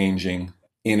 ever-changing,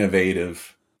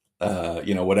 innovative,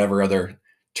 whatever other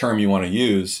term you want to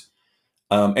use,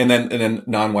 and then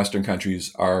non-Western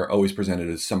countries are always presented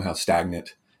as somehow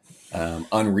stagnant,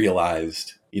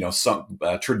 unrealized, some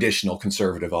traditional,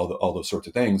 conservative, all those sorts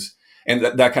of things, and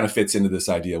that kind of fits into this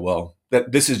idea. Well,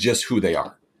 that this is just who they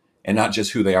are, and not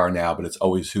just who they are now, but it's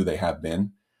always who they have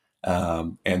been.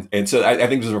 And so I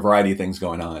think there's a variety of things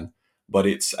going on, but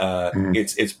it's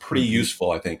pretty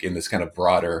useful, I think, in this kind of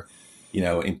broader,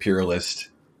 imperialist,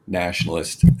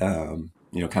 nationalist, kind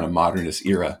of modernist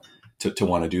era to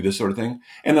want to do this sort of thing.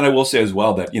 And then I will say as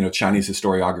well that, Chinese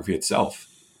historiography itself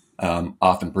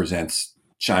often presents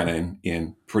China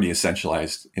in pretty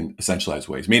essentialized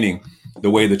ways, meaning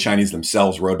the way the Chinese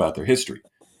themselves wrote about their history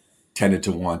tended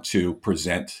to want to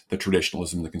present the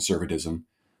traditionalism, the conservatism,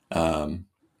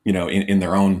 in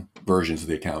their own versions of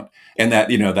the account. And that,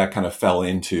 that kind of fell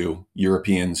into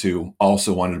Europeans who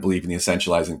also wanted to believe in the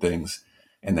essentializing things,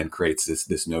 and then creates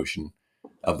this notion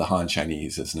of the Han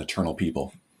Chinese as an eternal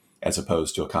people, as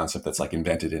opposed to a concept that's like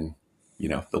invented in,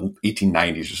 the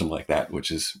 1890s or something like that, which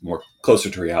is more closer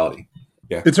to reality.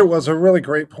 Yeah. It was a really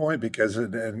great point because,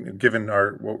 and given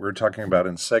what we were talking about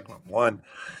in segment one,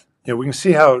 we can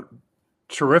see how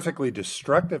terrifically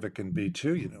destructive it can be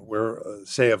too. Where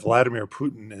say Vladimir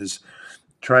Putin is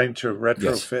trying to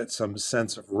retrofit some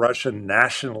sense of Russian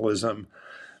nationalism,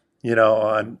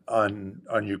 on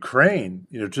Ukraine,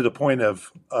 to the point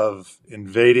of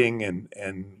invading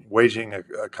and waging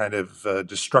a kind of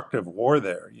destructive war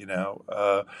there,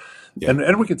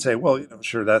 and we could say, well,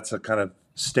 sure, that's a kind of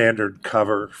standard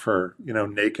cover for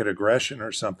naked aggression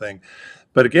or something.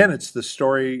 But again, it's the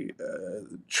story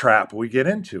trap we get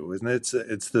into, isn't it?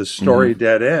 It's the story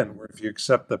dead end, where if you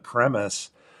accept the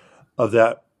premise of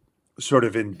that sort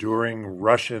of enduring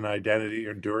Russian identity,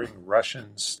 enduring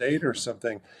Russian state or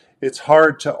something, it's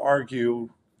hard to argue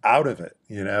out of it.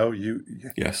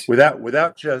 Yes,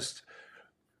 without just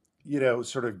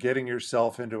sort of getting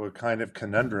yourself into a kind of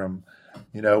conundrum,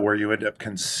 where you end up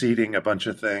conceding a bunch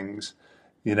of things,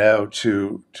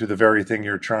 to the very thing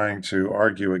you're trying to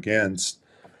argue against.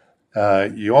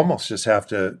 You almost just have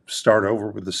to start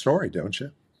over with the story, don't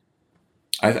you?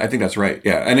 I think that's right.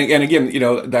 Yeah. And again,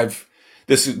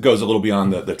 this goes a little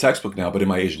beyond the textbook now, but in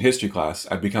my Asian history class,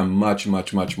 I've become much,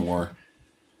 much, much more,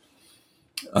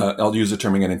 I'll use the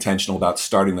term again, intentional about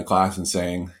starting the class and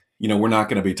saying, we're not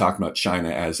going to be talking about China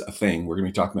as a thing. We're going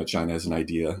to be talking about China as an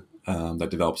idea that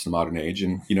develops in the modern age.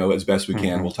 And, as best we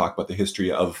can, we'll talk about the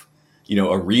history of,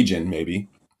 a region maybe.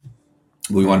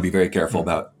 We want to be very careful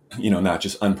about, not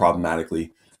just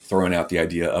unproblematically throwing out the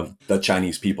idea of the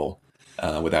Chinese people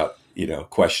without,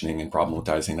 questioning and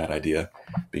problematizing that idea,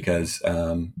 because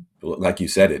like you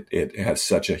said, it has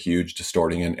such a huge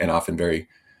distorting and often very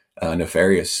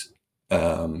nefarious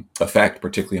effect,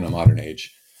 particularly in a modern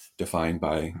age, defined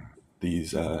by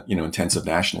these, intensive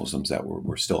nationalisms that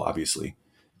we're still obviously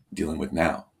dealing with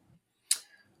now.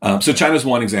 So China's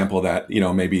one example of that,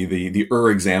 maybe the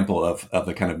example of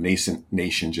the kind of nascent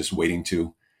nation just waiting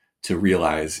to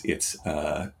realize its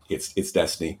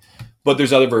destiny. But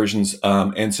there's other versions.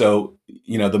 And so,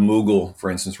 the Mughal, for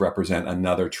instance, represent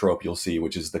another trope you'll see,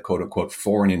 which is the quote unquote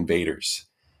foreign invaders,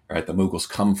 right? The Mughals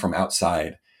come from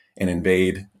outside and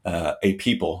invade a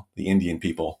people, the Indian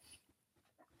people.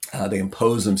 They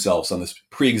impose themselves on this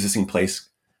pre-existing place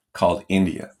called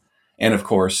India. And of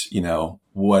course,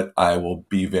 what I will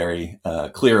be very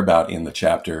clear about in the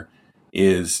chapter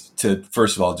is to,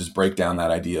 first of all, just break down that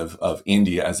idea of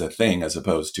India as a thing, as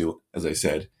opposed to, as I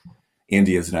said,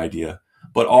 India as an idea.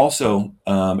 But also,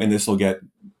 and this will get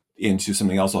into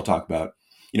something else I'll talk about,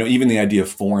 even the idea of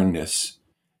foreignness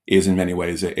is in many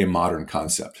ways a modern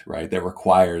concept, right? That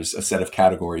requires a set of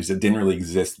categories that didn't really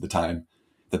exist at the time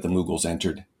that the Mughals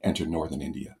entered northern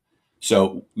India.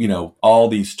 So, all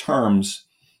these terms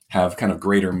have kind of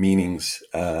greater meanings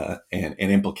and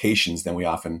implications than we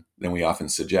often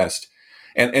suggest.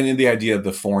 And in the idea of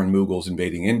the foreign Mughals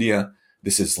invading India,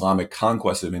 this Islamic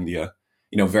conquest of India,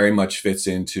 very much fits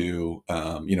into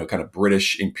kind of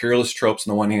British imperialist tropes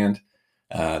on the one hand.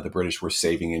 The British were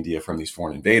saving India from these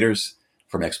foreign invaders,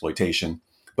 from exploitation,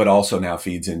 but also now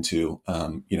feeds into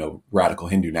radical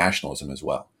Hindu nationalism as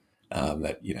well.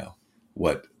 That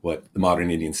what the modern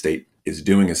Indian state is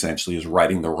doing essentially is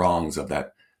righting the wrongs of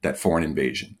that foreign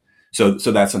invasion. So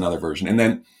that's another version. And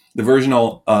then the version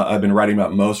I've been writing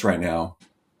about most right now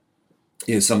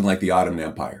is something like the Ottoman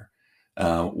Empire,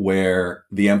 where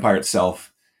the empire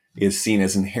itself is seen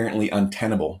as inherently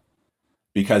untenable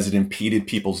because it impeded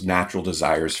people's natural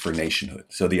desires for nationhood.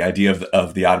 So the idea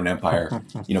of the Ottoman Empire,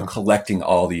 collecting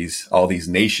all these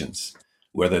nations,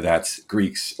 whether that's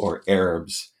Greeks or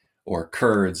Arabs or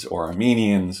Kurds or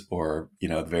Armenians or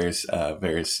various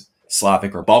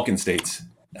Slavic or Balkan states,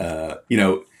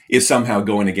 is somehow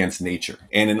going against nature.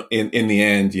 And in the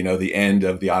end, the end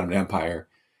of the Ottoman Empire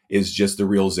is just the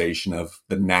realization of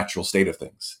the natural state of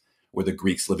things, where the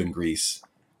Greeks live in Greece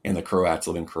and the Croats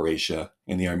live in Croatia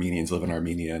and the Armenians live in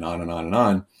Armenia, and on and on and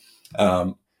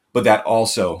on. But that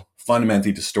also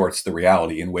fundamentally distorts the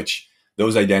reality in which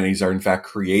those identities are in fact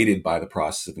created by the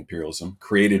process of imperialism,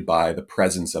 created by the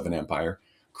presence of an empire,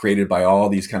 created by all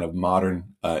these kind of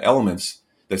modern elements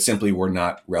that simply were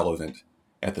not relevant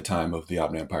at the time of the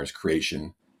Ottoman Empire's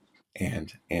creation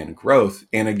and growth.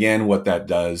 And again, what that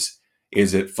does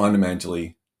is it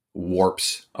fundamentally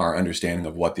warps our understanding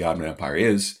of what the Ottoman Empire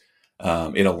is.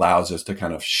 It allows us to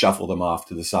kind of shuffle them off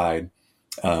to the side,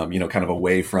 kind of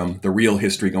away from the real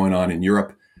history going on in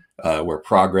Europe, where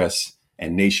progress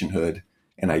and nationhood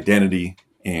and identity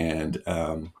and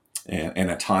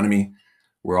autonomy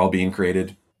were all being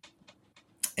created.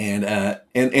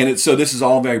 And so this is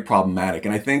all very problematic.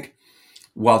 And I think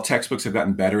while textbooks have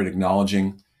gotten better at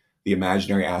acknowledging the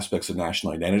imaginary aspects of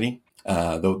national identity,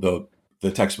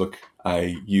 the textbook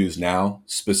I use now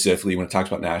specifically when it talks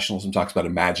about nationalism talks about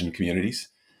imagined communities,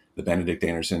 the Benedict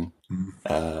Anderson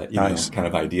Nice. kind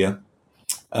of idea.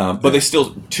 But they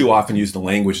still too often use the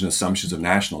language and assumptions of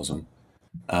nationalism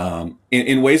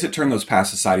in ways that turn those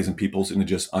past societies and peoples into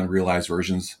just unrealized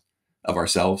versions of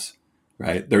ourselves,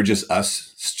 right? They're just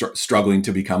us struggling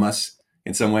to become us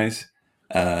in some ways.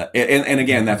 And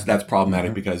again, that's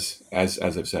problematic because, as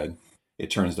I've said,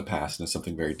 it turns the past into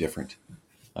something very different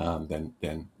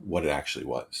than what it actually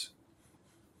was.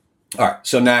 All right,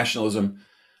 so nationalism,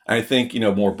 I think,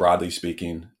 more broadly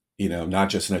speaking, not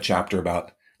just in a chapter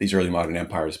about these early modern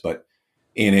empires, but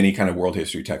in any kind of world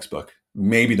history textbook,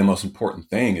 maybe the most important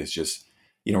thing is just,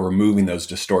 removing those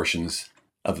distortions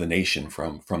of the nation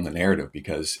from the narrative,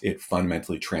 because it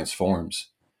fundamentally transforms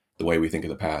the way we think of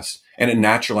the past, and it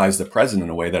naturalizes the present in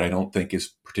a way that I don't think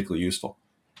is particularly useful.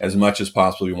 As much as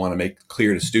possible, we want to make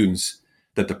clear to students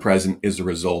that the present is the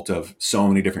result of so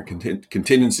many different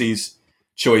contingencies,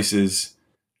 choices,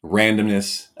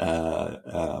 randomness,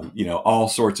 all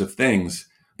sorts of things.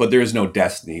 But there is no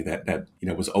destiny that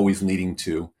was always leading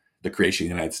to the creation of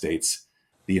the United States,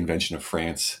 the invention of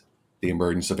France, the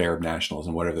emergence of Arab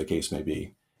nationalism, whatever the case may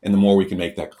be. And the more we can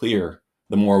make that clear,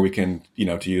 the more we can,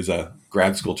 to use a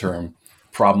grad school term,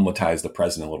 problematize the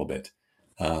present a little bit,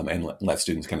 and let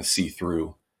students kind of see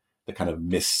through the kind of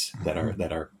myths that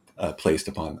are placed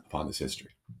upon this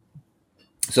history.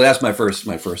 So that's my first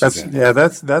example. Yeah,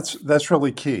 that's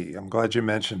really key. I'm glad you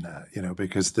mentioned that,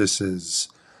 because this is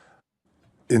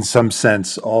in some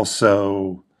sense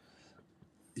also,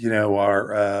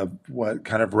 our what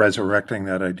kind of resurrecting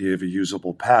that idea of a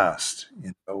usable past.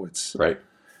 It's Right.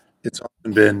 it's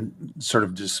often been sort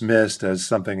of dismissed as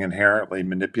something inherently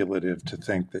manipulative to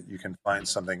think that you can find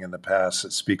something in the past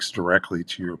that speaks directly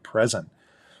to your present.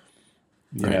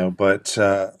 Right. But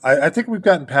I think we've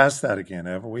gotten past that again,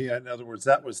 haven't we? In other words,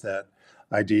 that was that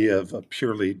idea of a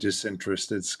purely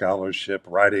disinterested scholarship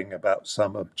writing about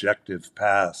some objective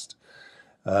past,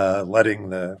 letting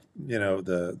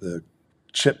the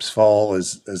chips fall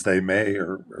as they may,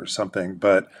 or something.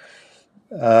 But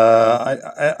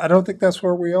I don't think that's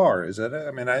where we are, is it?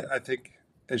 I mean, I think,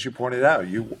 as you pointed out,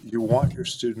 you want your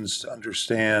students to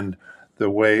understand the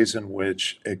ways in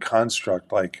which a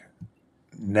construct like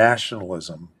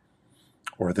nationalism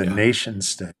or the Yeah. nation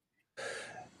state,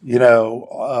 you know,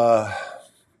 uh,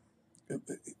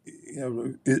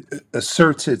 it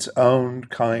asserts its own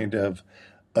kind of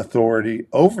authority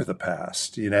over the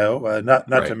past. Not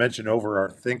to Right. mention over our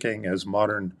thinking as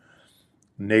modern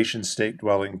nation state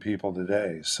dwelling people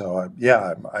today. So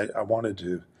yeah, I wanted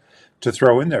to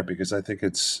throw in there because I think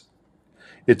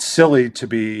it's silly to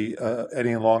be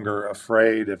any longer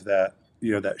afraid of that,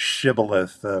 that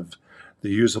shibboleth of the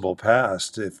usable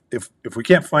past. If we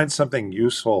can't find something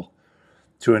useful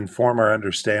to inform our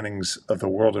understandings of the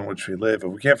world in which we live,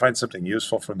 if we can't find something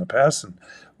useful from the past, then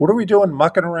what are we doing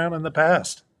mucking around in the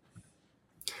past?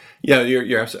 Yeah,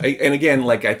 you're absolutely. And again,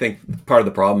 like I think part of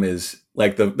the problem is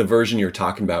like the version you're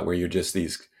talking about, where you're just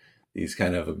these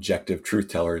kind of objective truth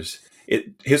tellers.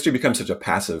 History becomes such a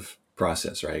passive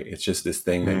process, right? It's just this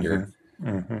thing that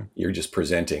Hmm. Hmm. you're just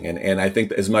presenting, and I think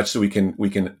that as much as we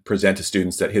can present to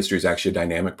students that history is actually a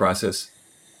dynamic process.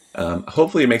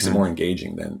 Hopefully, it makes it more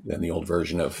engaging than the old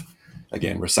version of,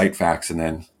 again, recite facts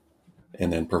and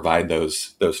then provide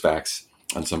those facts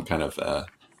on some kind of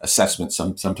assessment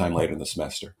sometime later in the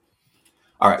semester.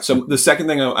 All right. So the second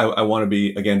thing I want to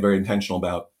be, again, very intentional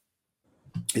about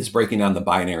is breaking down the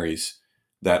binaries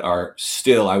that are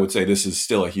still, I would say this is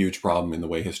still a huge problem in the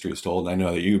way history is told. And I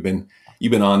know that you've been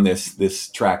on this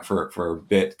track for a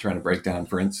bit, trying to break down,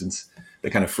 for instance, the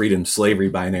kind of freedom slavery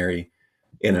binary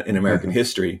in American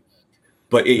history.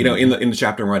 But in the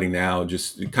chapter I'm writing now,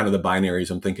 just kind of the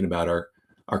binaries I'm thinking about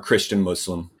are Christian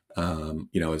Muslim,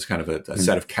 as kind of a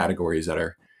set of categories that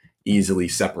are easily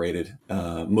separated.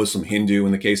 Muslim Hindu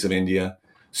in the case of India,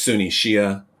 Sunni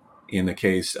Shia in the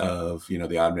case of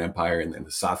the Ottoman Empire and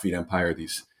the Safavid Empire,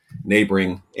 these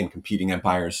neighboring and competing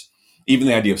empires. Even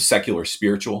the idea of secular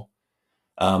spiritual,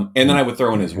 and then I would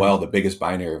throw in as well the biggest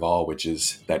binary of all, which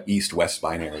is that East-West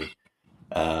binary,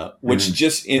 which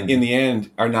just in the end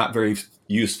are not very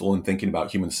useful in thinking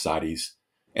about human societies,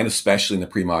 and especially in the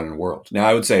pre-modern world. Now,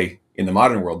 I would say in the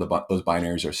modern world, those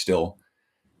binaries are still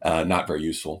not very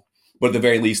useful. But at the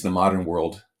very least, in the modern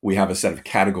world, we have a set of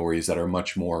categories that are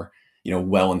much more,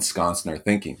 well ensconced in our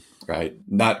thinking, right?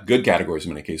 Not good categories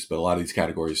in many cases, but a lot of these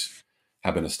categories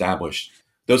have been established.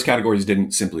 Those categories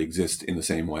didn't simply exist in the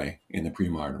same way in the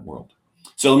pre-modern world.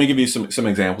 So let me give you some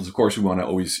examples. Of course, we want to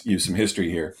always use some history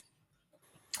here,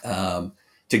 to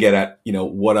get at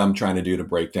what I'm trying to do to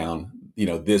break down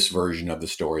this version of the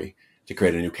story to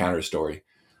create a new counter story.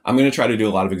 I'm going to try to do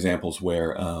a lot of examples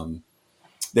where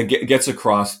that gets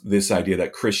across this idea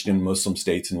that Christian Muslim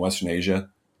states in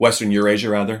Western Eurasia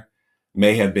rather,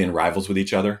 may have been rivals with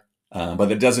each other, but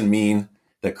that doesn't mean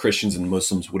that Christians and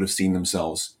Muslims would have seen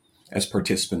themselves as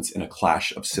participants in a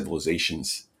clash of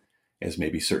civilizations, as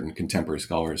maybe certain contemporary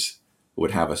scholars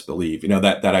would have us believe.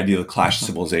 That idea of the clash of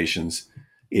civilizations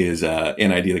is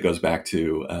an idea that goes back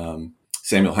to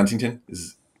Samuel Huntington.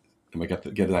 Am I get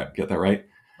that right?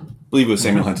 I believe it was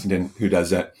Samuel Huntington who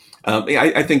does that.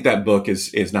 I think that book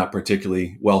is not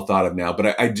particularly well thought of now,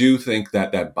 but I do think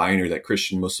that binary, that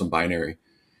Christian Muslim binary,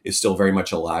 is still very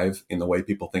much alive in the way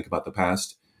people think about the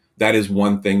past. That is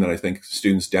one thing that I think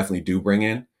students definitely do bring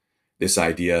in, this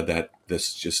idea that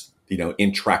this just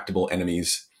intractable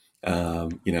enemies,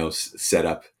 set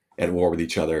up at war with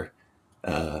each other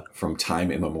from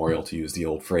time immemorial, to use the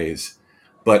old phrase.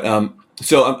 But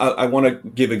so I want to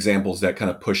give examples that kind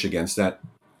of push against that.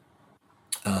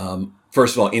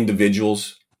 First of all,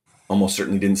 individuals almost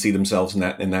certainly didn't see themselves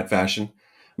in that fashion.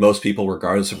 Most people,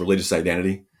 regardless of religious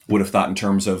identity, would have thought in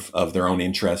terms of their own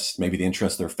interests, maybe the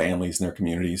interests of their families and their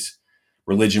communities.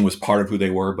 Religion was part of who they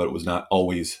were, but it was not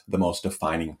always the most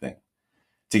defining thing.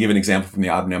 To give an example from the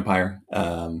Ottoman Empire,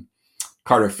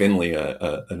 Carter Finley,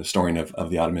 an historian of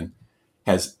the Ottoman,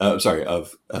 has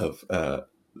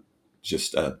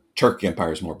just Turkic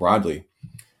empires more broadly,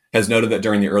 has noted that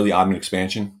during the early Ottoman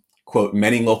expansion, quote,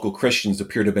 many local Christians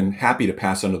appear to have been happy to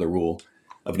pass under the rule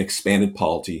of an expanded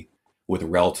polity with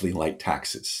relatively light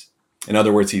taxes. In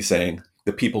other words, he's saying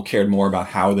the people cared more about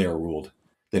how they were ruled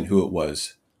than who it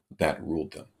was that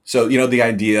ruled them. So, the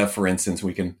idea, for instance,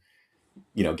 we can,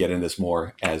 get into this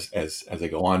more as I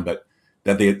go on, but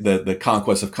that the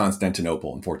conquest of Constantinople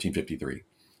in 1453,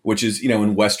 which is,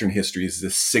 in Western history, is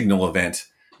this signal event,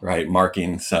 right,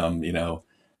 marking some,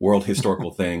 world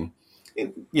historical thing.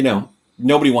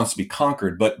 Nobody wants to be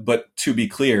conquered, but to be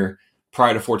clear,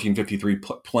 prior to 1453,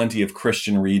 plenty of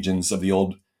Christian regions of the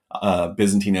old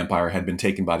Byzantine Empire had been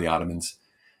taken by the Ottomans,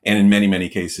 and in many, many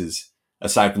cases,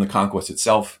 aside from the conquest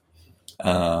itself,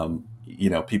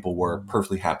 people were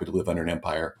perfectly happy to live under an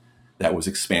empire that was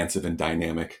expansive and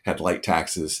dynamic, had light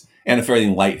taxes, and a fairly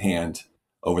light hand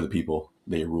over the people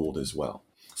they ruled as well.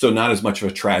 So not as much of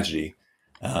a tragedy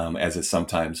as is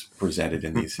sometimes presented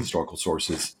in these historical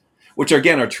sources, which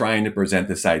again are trying to present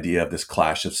this idea of this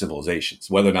clash of civilizations.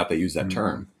 Whether or not they use that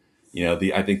term,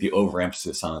 I think the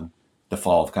overemphasis on the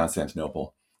fall of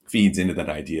Constantinople feeds into that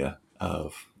idea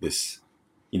of this,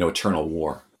 eternal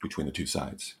war between the two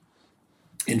sides.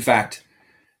 In fact,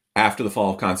 after the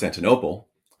fall of Constantinople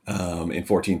in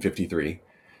 1453,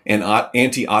 An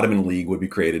anti-Ottoman league would be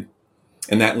created,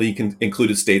 and that league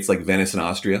included states like Venice and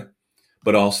Austria,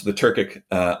 but also the Turkic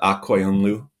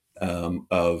Akkoyunlu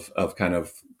of kind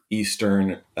of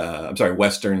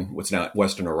western, what's now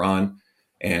Western Iran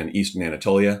and Eastern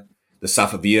Anatolia. The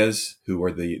Safavids, who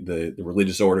were the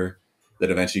religious order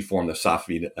that eventually formed the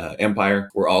Safavid Empire,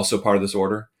 were also part of this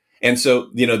order. And so,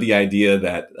 the idea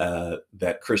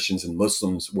that Christians and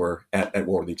Muslims were at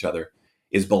war with each other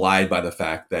is belied by the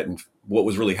fact that what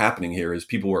was really happening here is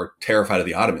people were terrified of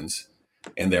the Ottomans,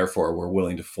 and therefore were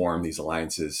willing to form these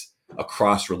alliances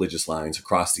across religious lines,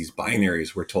 across these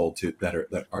binaries we're told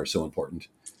that are so important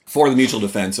for the mutual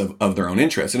defense of their own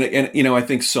interests. And I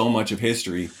think so much of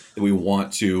history that we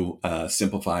want to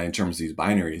simplify in terms of these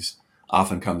binaries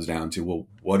often comes down to, well,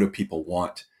 what do people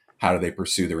want? How do they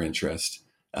pursue their interest?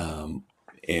 And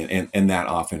that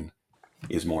often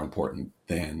is more important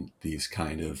than these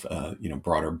kind of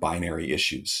broader binary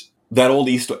issues. That old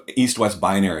east-west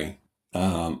binary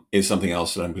is something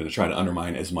else that I'm going to try to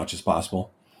undermine as much as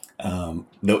possible.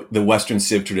 The Western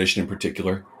civ tradition in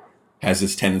particular has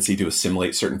this tendency to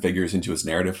assimilate certain figures into its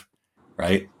narrative,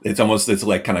 right? It's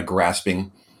like kind of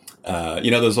grasping,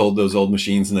 those old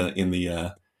machines in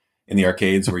the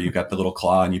arcades where you got the little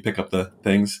claw and you pick up the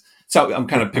things. So I'm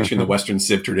kind of picturing the Western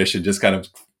civ tradition, just kind of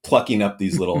plucking up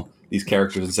these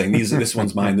characters and saying, this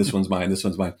one's mine, this one's mine, this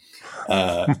one's mine.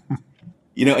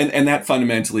 And that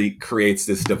fundamentally creates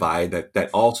this divide that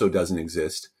also doesn't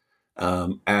exist.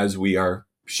 As we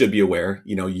should be aware,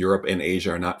 Europe and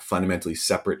Asia are not fundamentally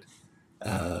separate,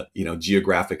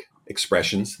 geographic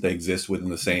expressions. They exist within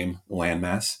the same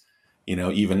landmass.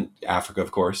 Even Africa,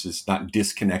 of course, is not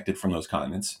disconnected from those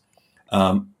continents.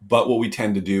 But what we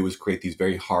tend to do is create these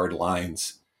very hard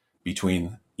lines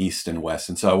between East and West.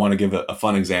 And so I want to give a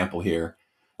fun example here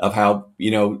of how,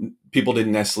 people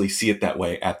didn't necessarily see it that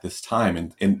way at this time.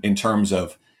 And in terms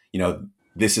of,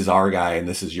 this is our guy and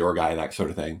this is your guy, that sort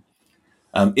of thing.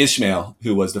 Ishmael,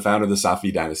 who was the founder of the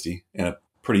Safavid dynasty and a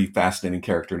pretty fascinating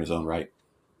character in his own right,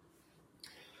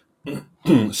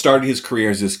 started his career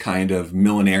as this kind of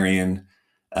millenarian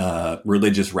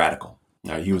religious radical.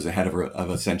 He was the head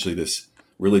of essentially this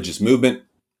religious movement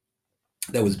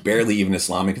that was barely even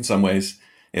Islamic in some ways.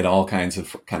 It had all kinds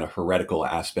of kind of heretical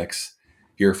aspects.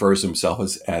 He refers to himself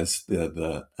as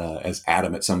as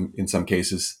Adam in some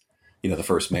cases, the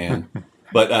first man.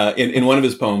 But in one of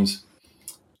his poems,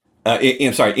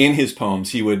 in his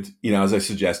poems, he would, as I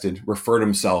suggested, refer to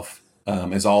himself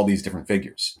as all these different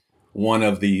figures. One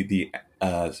of the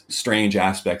strange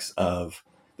aspects of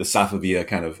the Safaviya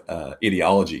kind of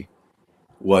ideology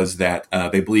was that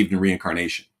they believed in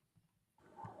reincarnation.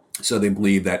 So they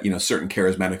believed that, certain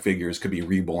charismatic figures could be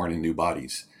reborn in new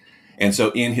bodies. And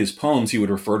so in his poems, he would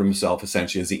refer to himself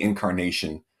essentially as the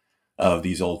incarnation of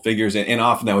these old figures. And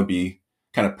often that would be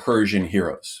kind of Persian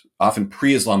heroes, often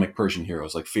pre-Islamic Persian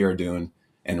heroes like Firadun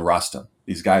and Rastam.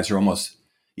 These guys are almost,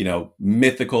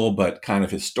 mythical, but kind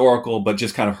of historical, but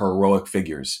just kind of heroic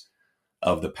figures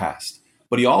of the past.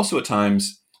 But he also at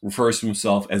times refers to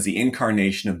himself as the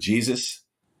incarnation of Jesus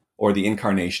or the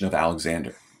incarnation of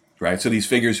Alexander, right? So these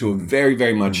figures who have very,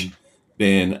 very much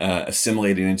been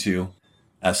assimilated into,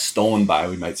 stolen by,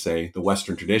 we might say, the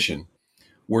Western tradition,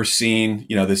 we're seeing,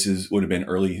 would have been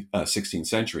early 16th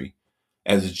century,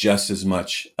 as just as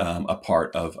much a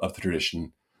part of the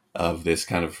tradition of this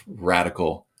kind of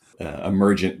radical,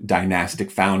 emergent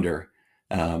dynastic founder,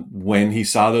 when he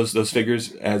saw those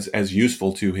figures as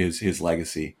useful to his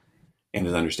legacy and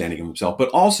his understanding of himself. But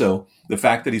also the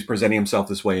fact that he's presenting himself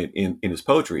this way in his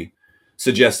poetry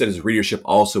suggests that his readership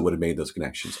also would have made those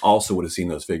connections, also would have seen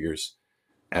those figures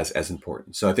as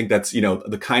important. So I think that's,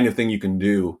 the kind of thing you can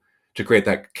do to create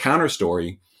that counter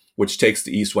story, which takes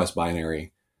the East-West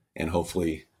binary and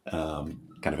hopefully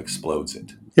kind of explodes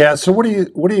it. Yeah. So what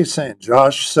are you saying,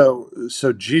 Josh? So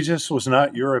Jesus was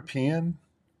not European?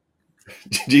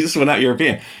 Jesus was not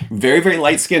European. Very, very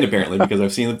light skinned apparently, because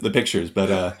I've seen the pictures,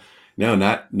 but no,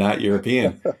 not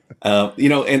European.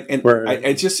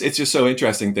 It's just so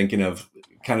interesting thinking of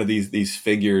kind of these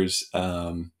figures,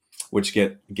 which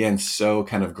get, again, so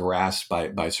kind of grasped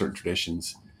by certain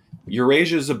traditions.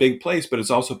 Eurasia is a big place, but it's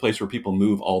also a place where people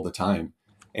move all the time.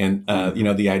 And,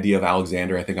 the idea of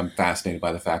Alexander, I think I'm fascinated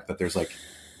by the fact that there's like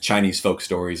Chinese folk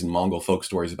stories and Mongol folk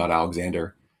stories about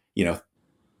Alexander,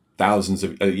 thousands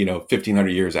of, 1,500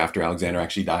 years after Alexander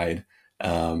actually died,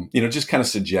 just kind of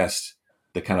suggests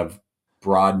the kind of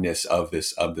broadness of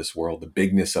this world, the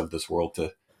bigness of this world,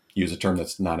 to use a term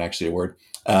that's not actually a word,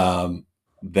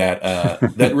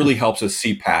 that really helps us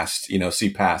see past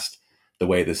the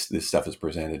way this stuff is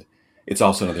presented. It's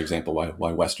also another example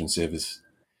why Western Civ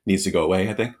needs to go away,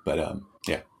 I think. But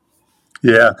yeah.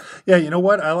 Yeah. Yeah. You know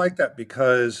what? I like that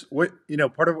because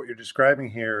part of what you're describing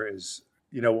here is,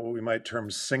 what we might term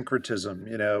syncretism,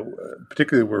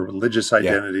 particularly where religious Yeah.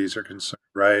 identities are concerned,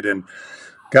 right? And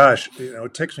gosh,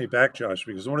 it takes me back, Josh,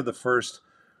 because one of the first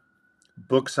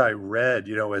books I read,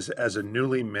 as a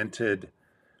newly minted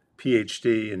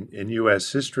PhD in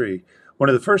U.S. history, one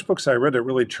of the first books I read that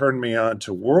really turned me on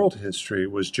to world history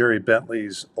was Jerry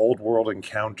Bentley's Old World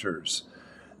Encounters.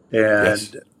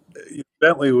 Yes. And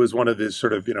Bentley was one of the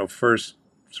sort of first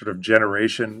sort of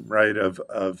generation, right,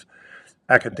 of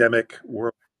academic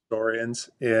world historians,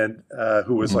 and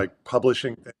who was Hmm. like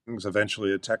publishing things,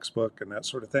 eventually a textbook and that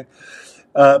sort of thing.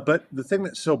 But the thing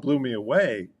that so blew me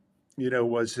away,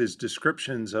 was his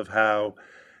descriptions of how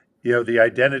the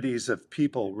identities of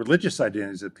people, religious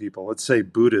identities of people, let's say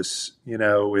Buddhists,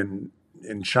 in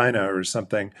China or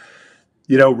something,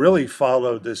 really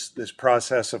followed this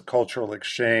process of cultural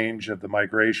exchange, of the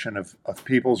migration of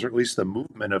peoples, or at least the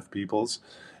movement of peoples,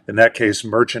 in that case,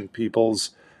 merchant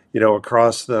peoples,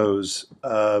 across those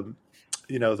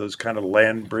kind of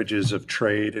land bridges of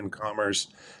trade and commerce,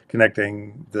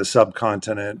 connecting the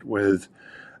subcontinent with,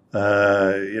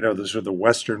 those are the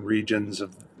western regions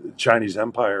of the Chinese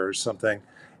Empire or something,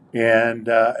 and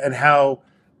how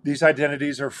these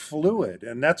identities are fluid,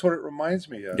 and that's what it reminds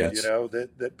me of. Yes.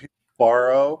 That people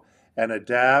borrow and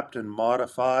adapt and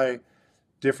modify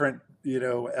different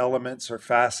elements or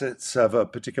facets of a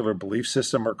particular belief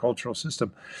system or cultural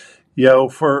system,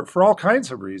 for all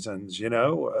kinds of reasons,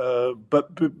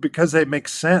 but because they make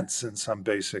sense in some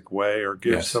basic way or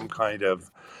give Yes. some kind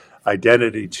of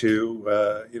identity to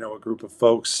a group of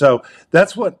folks. So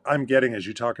that's what I'm getting as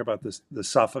you talk about this the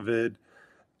Safavid,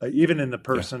 even in the Yeah.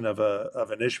 person of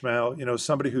an Ishmael,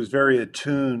 somebody who's very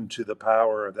attuned to the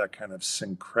power of that kind of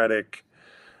syncretic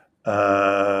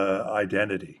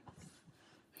identity.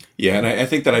 Yeah, and I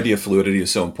think that idea of fluidity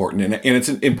is so important, and it's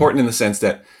important in the sense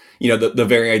that the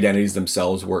very identities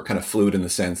themselves were kind of fluid in the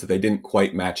sense that they didn't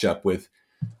quite match up with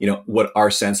what our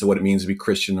sense of what it means to be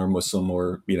Christian or Muslim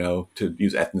or to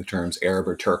use ethnic terms Arab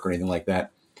or Turk or anything like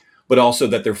that, but also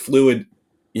that they're fluid,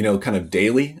 kind of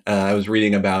daily. I was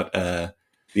reading about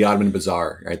the Ottoman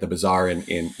Bazaar, right? The bazaar in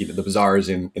the bazaars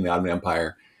in the Ottoman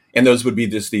Empire, and those would be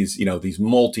just these these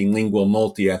multilingual,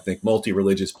 multi-ethnic,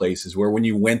 multi-religious places where when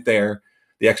you went there,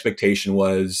 the expectation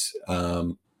was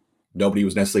nobody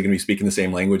was necessarily going to be speaking the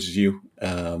same language as you.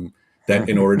 That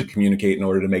in order to communicate, in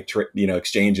order to make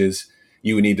exchanges,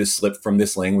 you would need to slip from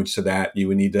this language to that. You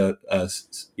would need to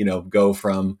go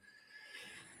from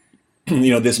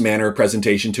this manner of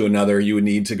presentation to another. You would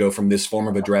need to go from this form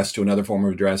of address to another form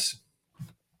of address,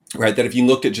 right? That if you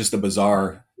looked at just the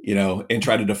bazaar, and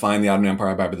tried to define the Ottoman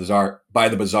Empire by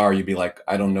the bazaar, you'd be like,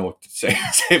 I don't know what to say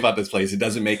about this place. It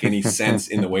doesn't make any sense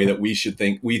in the way that we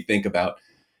think about,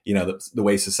 the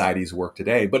way societies work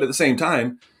today. But at the same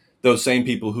time, those same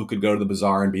people who could go to the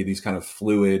bazaar and be these kind of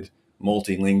fluid,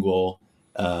 multilingual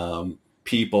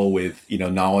people with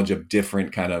knowledge of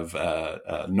different kind of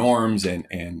norms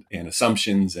and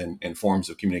assumptions and forms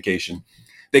of communication,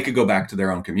 they could go back to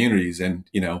their own communities and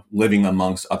living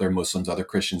amongst other Muslims, other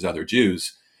Christians, other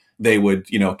Jews, they would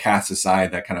cast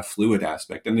aside that kind of fluid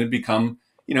aspect and then become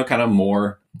kind of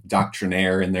more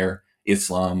doctrinaire in their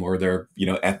Islam or their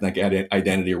ethnic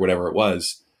identity or whatever it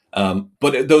was.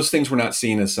 But those things were not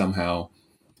seen as somehow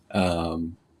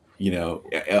as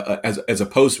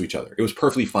opposed to each other. It was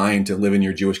perfectly fine to live in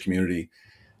your Jewish community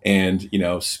and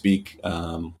speak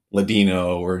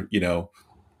Ladino or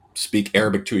speak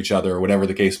Arabic to each other or whatever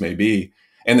the case may be,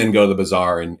 and then go to the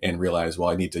bazaar and realize, well,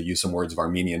 I need to use some words of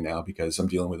Armenian now because I'm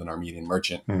dealing with an Armenian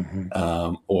merchant,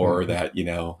 Mm-hmm. or Mm-hmm.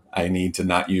 that I need to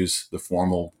not use the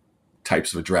formal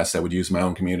types of address I would use in my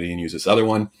own community and use this other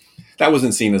one. That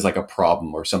wasn't seen as like a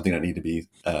problem or something that needed to be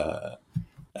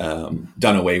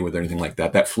done away with or anything like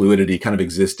that. That fluidity kind of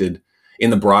existed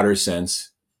in the broader sense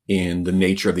in the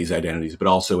nature of these identities, but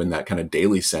also in that kind of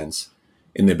daily sense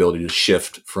in the ability to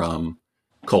shift from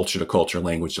culture to culture,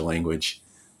 language to language,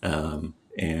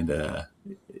 and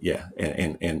yeah,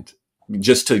 and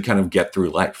just to kind of get through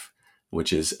life,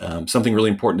 which is something really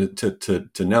important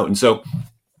to note. And so,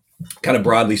 kind of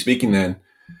broadly speaking, then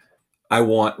I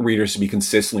want readers to be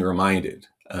consistently reminded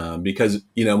because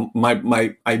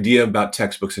my idea about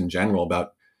textbooks in general,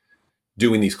 about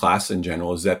doing these classes in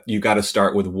general, is that you got to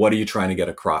start with what are you trying to get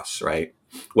across, right?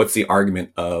 What's the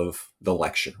argument of the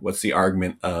lecture? What's the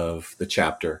argument of the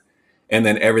chapter? And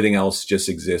then everything else just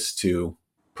exists to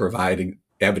provide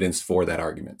evidence for that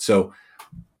argument. So,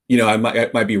 I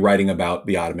might be writing about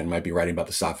the Ottoman, might be writing about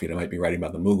the Safavid, I might be writing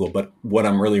about the Mughal, but what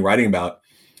I'm really writing about,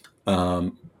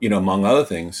 among other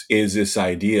things, is this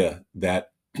idea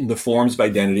that the forms of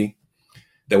identity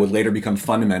that would later become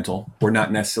fundamental were not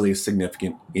necessarily as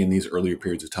significant in these earlier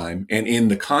periods of time and in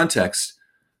the context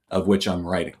of which I'm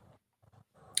writing.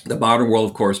 The modern world,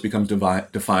 of course, becomes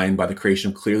defined by the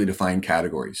creation of clearly defined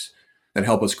categories that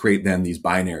help us create then these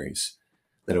binaries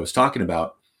that I was talking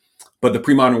about. But the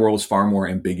pre-modern world was far more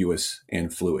ambiguous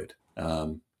and fluid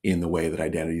in the way that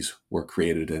identities were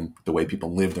created and the way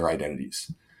people live their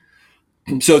identities.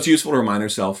 So it's useful to remind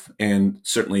ourselves, and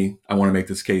certainly I want to make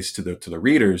this case to the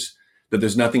readers, that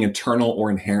there's nothing internal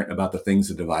or inherent about the things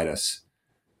that divide us.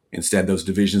 Instead, those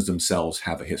divisions themselves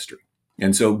have a history.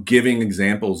 And so giving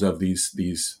examples of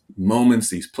these moments,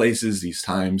 these places, these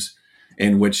times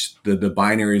in which the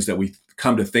binaries that we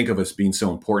come to think of as being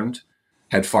so important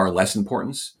had far less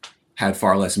importance, had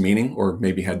far less meaning, or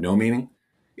maybe had no meaning,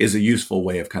 is a useful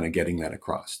way of kind of getting that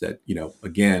across. That,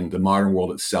 again, the modern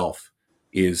world itself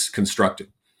is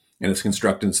constructed. And it's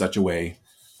constructed in such a way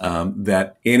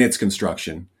that in its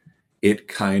construction, it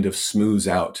kind of smooths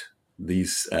out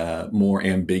these more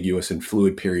ambiguous and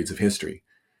fluid periods of history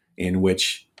in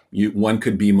which one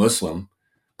could be Muslim,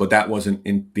 but that wasn't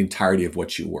in the entirety of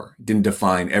what you were. It didn't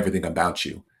define everything about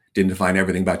you. It didn't define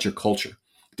everything about your culture.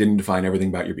 It didn't define everything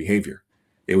about your behavior.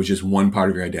 It was just one part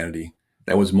of your identity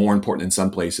that was more important in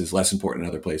some places, less important in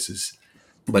other places,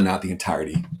 but not the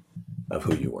entirety of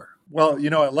who you were. Well,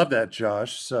 I love that,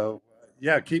 Josh. So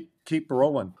yeah, keep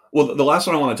rolling. Well, the last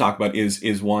one I want to talk about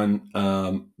is one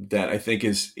that I think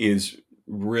is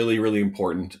really, really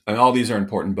important. And all these are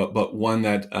important, but one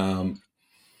that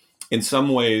in some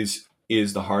ways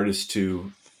is the hardest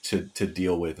to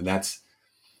deal with. And that's,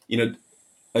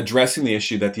 addressing the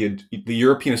issue that the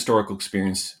European historical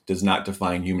experience does not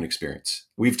define human experience.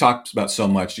 We've talked about so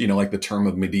much, like the term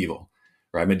of medieval,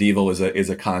 right? Medieval is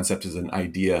a concept, is an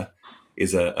idea,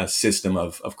 is a system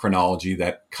of chronology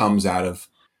that comes out of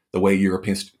the way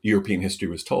European history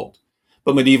was told.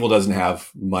 But medieval doesn't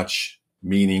have much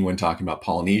meaning when talking about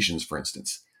Polynesians, for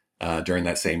instance, during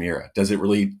that same era. Does it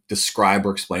really describe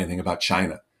or explain anything about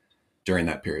China during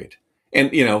that period?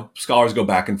 And, scholars go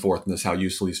back and forth on this, how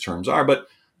useful these terms are, but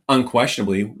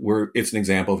unquestionably, it's an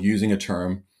example of using a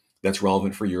term that's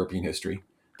relevant for European history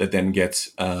that then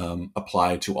gets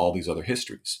applied to all these other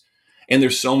histories. And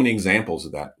there's so many examples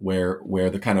of that where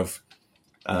the kind of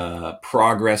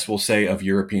progress, we'll say, of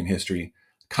European history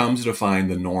comes to define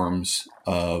the norms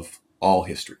of all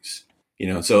histories.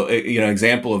 So an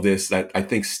example of this that I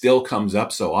think still comes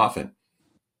up so often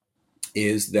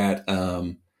is that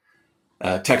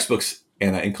textbooks,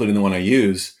 and including the one I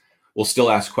use, will still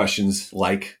ask questions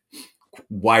like,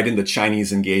 why didn't the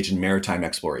Chinese engage in maritime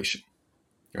exploration,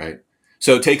 right?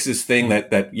 So it takes this thing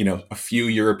that a few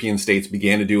European states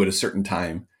began to do at a certain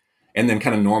time, and then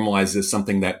kind of normalizes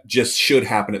something that just should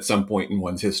happen at some point in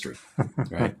one's history,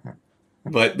 right?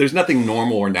 But there's nothing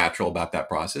normal or natural about that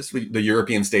process. The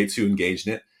European states who engaged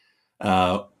in it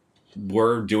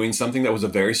were doing something that was a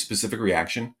very specific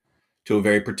reaction to a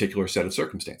very particular set of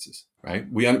circumstances, right?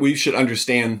 We should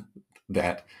understand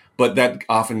that, but that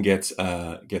often gets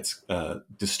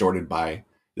distorted by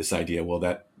this idea, well,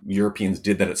 that Europeans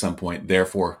did that at some point.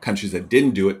 Therefore, countries that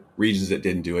didn't do it, regions that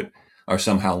didn't do it, are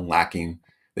somehow lacking.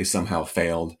 They somehow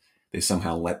failed. They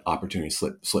somehow let opportunities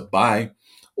slip by.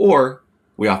 Or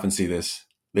we often see this,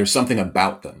 there's something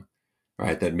about them,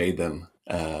 right, that made them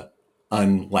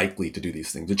unlikely to do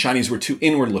these things. The Chinese were too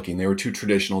inward looking. They were too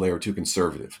traditional. They were too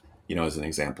conservative, as an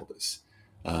example of this.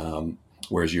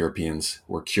 Whereas Europeans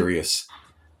were curious,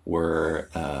 were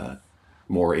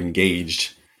more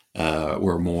engaged,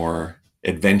 were more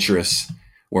adventurous,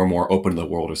 were more open to the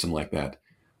world or something like that.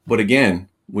 But again,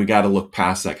 we got to look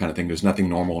past that kind of thing. There's nothing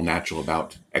normal and natural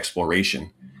about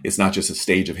exploration. It's not just a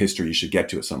stage of history you should get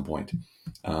to at some point.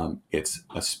 It's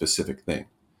a specific thing.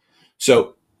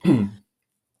 So, the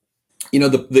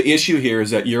issue here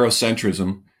is that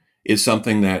Eurocentrism is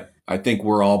something that I think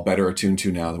we're all better attuned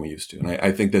to now than we used to. And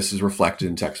I think this is reflected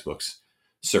in textbooks,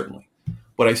 certainly.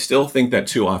 But I still think that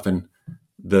too often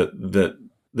the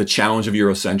challenge of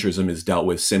Eurocentrism is dealt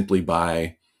with simply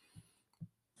by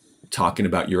talking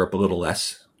about Europe a little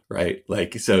less, right?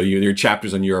 Like, so your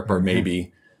chapters on Europe are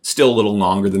maybe still a little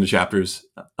longer than the chapters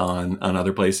on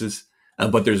other places,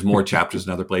 but there's more chapters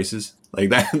in other places. Like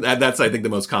that's I think the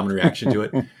most common reaction to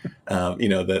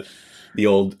it. The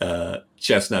old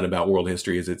chestnut about world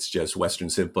history is it's just Western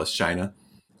Civ plus China.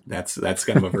 That's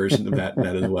kind of a version of that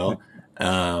as well.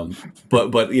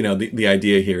 But the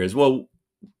idea here is, well,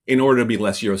 in order to be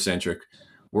less Eurocentric,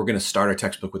 we're going to start our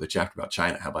textbook with a chapter about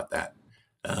China. How about that?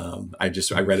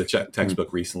 I read a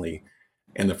textbook recently,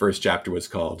 and the first chapter was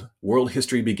called "World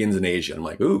History Begins in Asia." I'm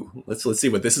like, ooh, let's see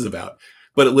what this is about.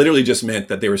 But it literally just meant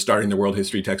that they were starting the world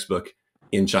history textbook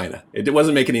in China. It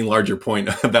wasn't making any larger point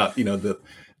about,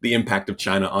 the impact of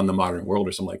China on the modern world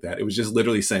or something like that. It was just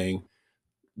literally saying,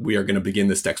 we are going to begin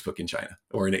this textbook in China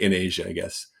or in Asia, I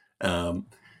guess.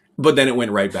 But then it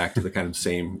went right back to the kind of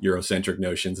same Eurocentric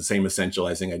notions, the same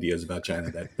essentializing ideas about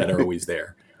China that are always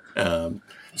there.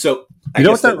 So I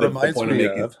guess what that reminds me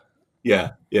of?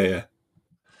 Yeah.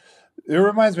 It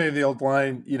reminds me of the old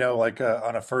line, like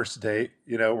on a first date,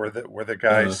 where the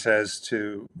guy says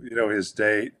to, his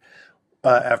date,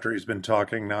 after he's been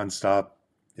talking nonstop,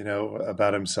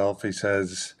 about himself, he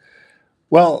says,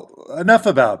 "Well, enough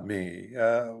about me.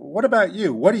 What about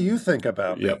you? What do you think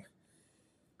about me?" Yep.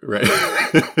 Right.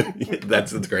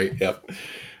 That's great. Yep.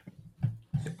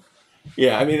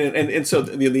 Yeah. I mean, and so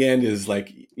the end is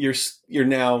like, you're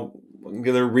now,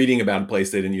 they're reading about a place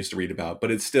they didn't used to read about,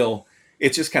 but it's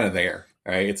just kind of there.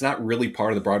 Right. It's not really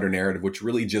part of the broader narrative, which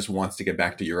really just wants to get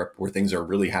back to Europe, where things are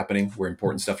really happening, where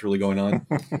important stuff's really going on.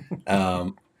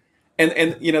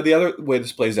 And the other way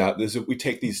this plays out is that we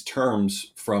take these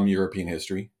terms from European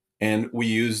history and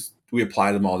we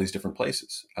apply them all these different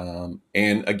places.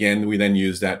 And again, we then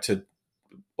use that it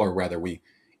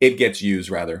gets used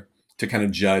to kind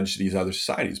of judge these other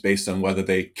societies based on whether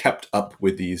they kept up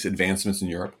with these advancements in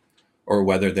Europe or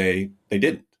whether they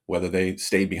didn't, whether they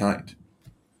stayed behind.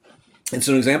 And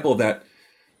so an example of that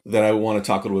I want to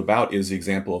talk a little bit about is the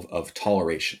example of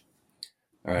toleration.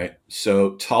 All right.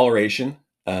 So toleration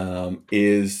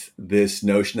is this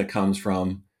notion that comes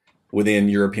from within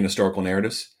European historical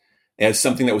narratives as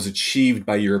something that was achieved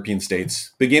by European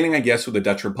states, beginning, I guess, with the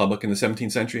Dutch Republic in the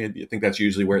 17th century. I think that's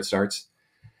usually where it starts,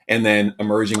 and then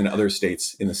emerging in other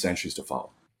states in the centuries to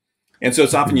follow. And so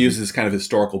it's often used as kind of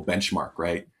historical benchmark,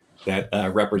 right? That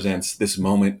represents this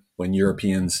moment when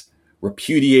Europeans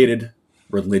repudiated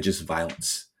religious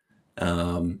violence.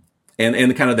 And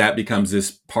kind of that becomes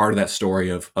this part of that story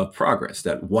of progress,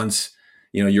 that once,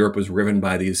 Europe was riven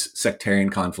by these sectarian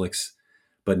conflicts,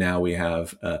 but now we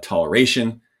have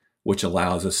toleration, which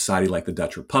allows a society like the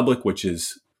Dutch Republic, which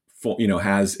is,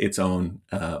 has its own,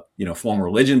 form of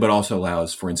religion, but also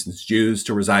allows, for instance, Jews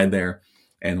to reside there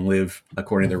and live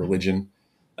according to their religion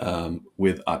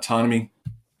with autonomy.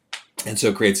 And so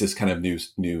it creates this kind of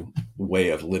new way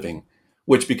of living,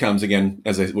 which becomes, again,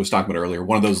 as I was talking about earlier,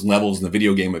 one of those levels in the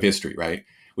video game of history, right?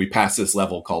 We pass this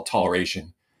level called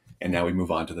toleration, and now we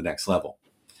move on to the next level.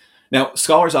 Now,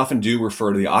 scholars often do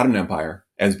refer to the Ottoman Empire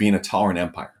as being a tolerant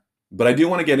empire, but I do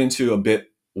want to get into a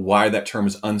bit why that term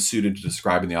is unsuited to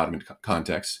describe in the Ottoman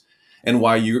context, and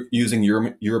why you're using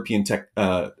European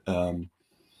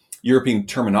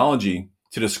terminology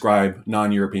to describe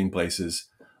non-European places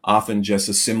often just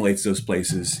assimilates those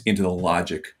places into the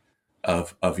logic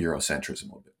of Eurocentrism a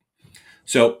little bit.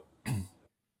 So,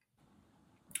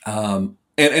 and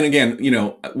again,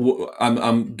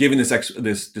 I'm giving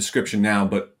this description now,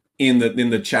 but in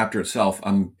the chapter itself,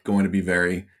 I'm going to be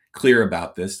very clear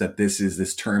about that this is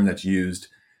this term that's used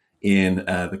in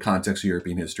the context of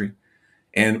European history.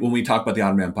 And when we talk about the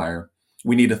Ottoman Empire,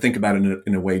 we need to think about it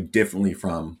in a way differently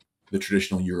from the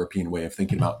traditional European way of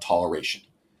thinking about toleration,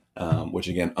 which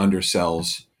again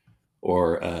undersells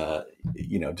or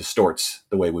distorts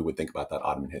the way we would think about that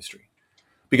Ottoman history.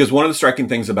 Because one of the striking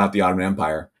things about the Ottoman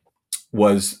Empire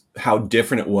was how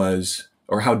different it was,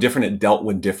 or how different it dealt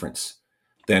with difference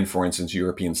than, for instance,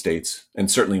 European states and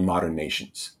certainly modern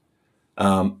nations.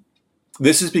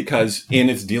 This is because in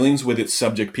its dealings with its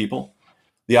subject people,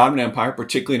 the Ottoman Empire,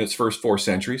 particularly in its first 4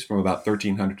 centuries, from about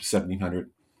 1300 to 1700,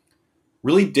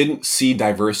 really didn't see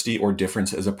diversity or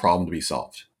difference as a problem to be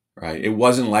solved. Right? It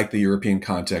wasn't like the European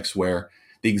context where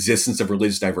the existence of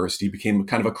religious diversity became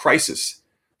kind of a crisis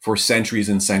for centuries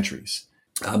and centuries.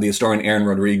 The historian Aaron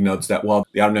Rodrigue notes that while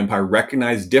the Ottoman Empire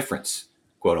recognized difference,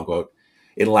 quote unquote,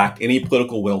 it lacked any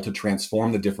political will to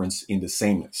transform the difference into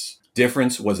sameness.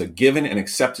 Difference was a given and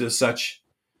accepted as such,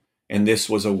 and this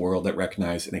was a world that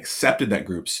recognized and accepted that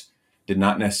groups did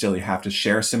not necessarily have to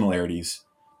share similarities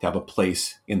to have a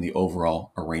place in the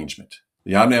overall arrangement.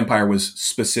 The Ottoman Empire was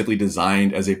specifically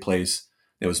designed as a place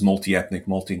that was multi-ethnic,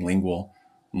 multilingual,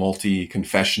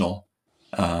 multi-confessional.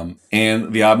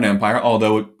 And the Ottoman Empire,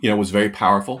 although it was very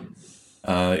powerful,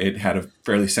 it had a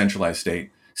fairly centralized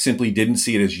state, simply didn't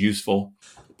see it as useful,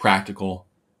 practical,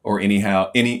 or in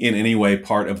any way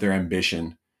part of their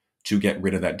ambition to get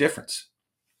rid of that difference.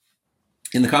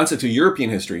 In the concept of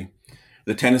European history,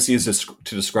 the tendency is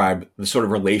to describe the sort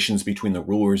of relations between the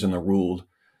rulers and the ruled,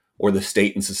 or the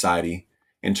state and society,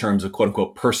 in terms of quote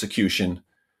unquote persecution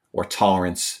or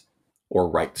tolerance or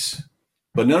rights.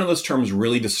 But none of those terms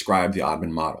really describe the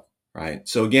Ottoman model, right?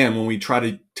 So again, when we try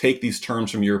to take these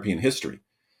terms from European history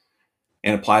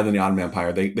and apply them to the Ottoman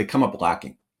Empire, they come up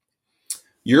lacking.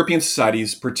 European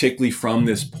societies, particularly from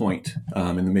this point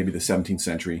in maybe the 17th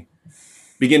century,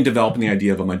 begin developing the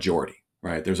idea of a majority,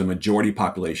 right? There's a majority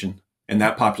population, and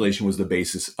that population was the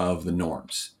basis of the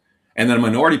norms. And then a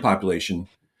minority population,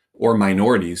 or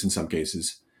minorities in some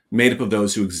cases, made up of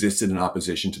those who existed in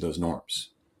opposition to those norms.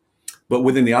 But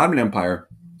within the Ottoman Empire,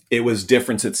 it was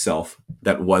difference itself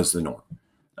that was the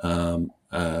norm.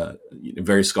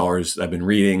 Various scholars I've been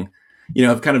reading,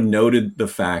 have kind of noted the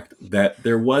fact that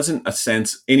there wasn't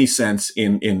any sense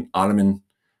in Ottoman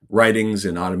writings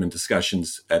and Ottoman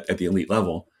discussions at the elite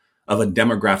level of a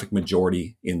demographic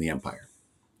majority in the empire.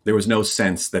 There was no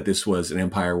sense that this was an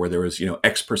empire where there was,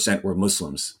 X% were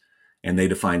Muslims and they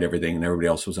defined everything and everybody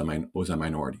else was a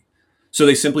minority. So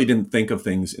they simply didn't think of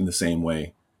things in the same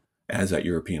way as that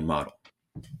European model.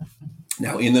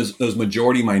 Now, in those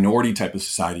majority-minority type of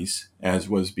societies, as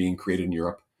was being created in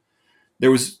Europe,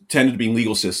 there tended to be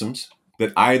legal systems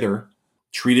that either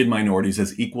treated minorities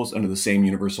as equals under the same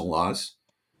universal laws.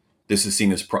 This is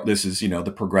seen as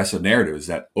the progressive narrative, is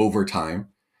that over time,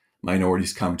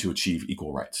 minorities come to achieve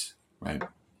equal rights, right?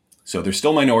 So they're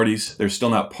still minorities. They're still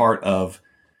not part of,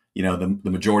 the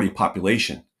majority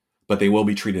population, but they will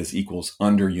be treated as equals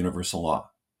under universal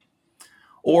law.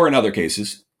 Or in other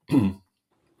cases,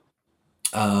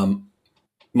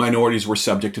 minorities were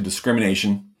subject to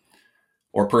discrimination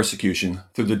or persecution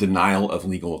through the denial of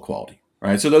legal equality,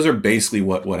 right? So those are basically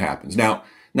what happens. Now,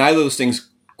 neither of those things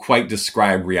quite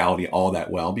describe reality all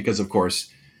that well, because of course,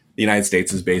 the United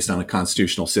States is based on a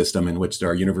constitutional system in which there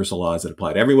are universal laws that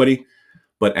apply to everybody.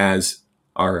 But as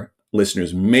our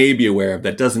listeners may be aware of,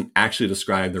 that doesn't actually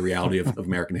describe the reality of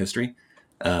American history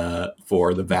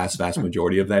for the vast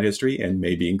majority of that history, and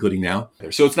maybe including now.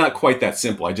 So it's not quite that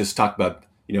simple. I just talked about,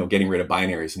 getting rid of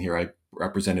binaries, and here I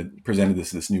presented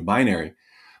this new binary.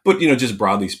 But, just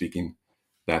broadly speaking,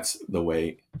 that's the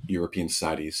way European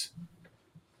societies,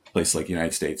 places like the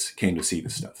United States, came to see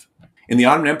this stuff. In the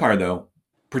Ottoman Empire, though,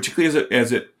 particularly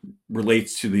as it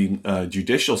relates to the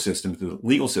judicial system, to the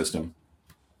legal system,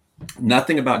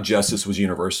 nothing about justice was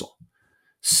universal,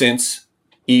 since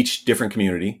each different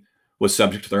community was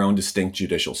subject to their own distinct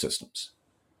judicial systems.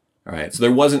 All right. So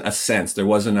there wasn't a sense, there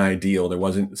wasn't an ideal, there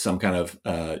wasn't some kind of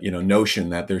notion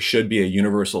that there should be a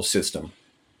universal system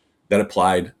that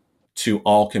applied to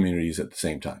all communities at the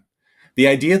same time. The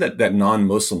idea that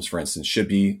non-Muslims, for instance, should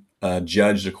be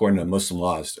judged according to Muslim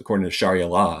laws, according to Sharia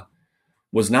law,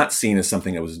 was not seen as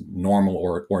something that was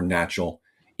normal or natural,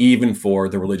 even for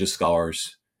the religious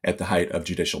scholars at the height of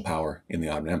judicial power in the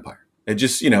Ottoman Empire. It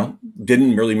just,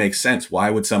 didn't really make sense. Why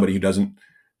would somebody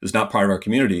who's not part of our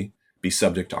community be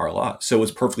subject to our law? So it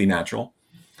was perfectly natural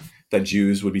that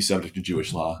Jews would be subject to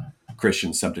Jewish law,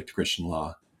 Christians subject to Christian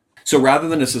law. So rather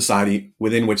than a society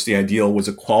within which the ideal was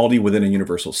equality within a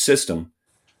universal system,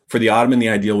 for the Ottoman, the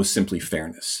ideal was simply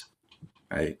fairness.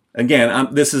 Right?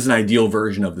 Again, this is an ideal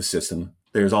version of the system.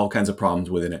 There's all kinds of problems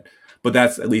within it, but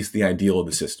that's at least the ideal of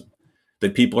the system,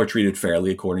 that people are treated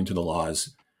fairly according to the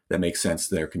laws that make sense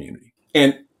to their community.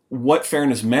 And what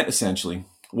fairness meant essentially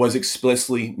was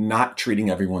explicitly not treating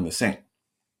everyone the same.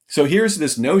 So here's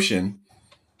this notion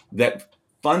that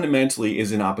fundamentally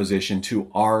is in opposition to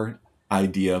our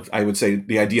idea of, I would say,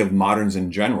 the idea of moderns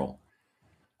in general,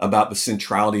 about the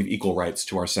centrality of equal rights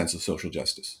to our sense of social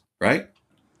justice, right?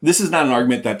 This is not an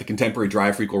argument that the contemporary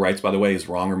drive for equal rights, by the way, is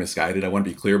wrong or misguided. I want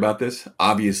to be clear about this.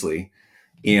 Obviously,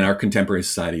 in our contemporary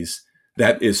societies,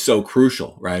 that is so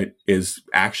crucial, right? Is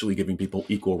actually giving people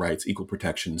equal rights, equal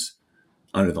protections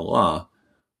under the law.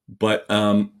 But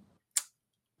the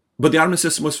Ottoman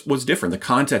system was different. The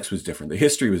context was different. The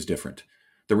history was different.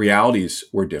 The realities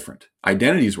were different.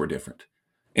 Identities were different.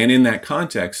 And in that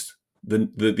context,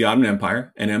 the Ottoman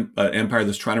Empire, an empire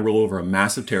that's trying to rule over a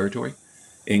massive territory,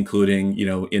 including,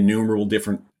 innumerable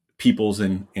different peoples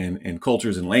and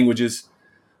cultures and languages,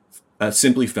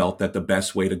 simply felt that the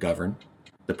best way to govern,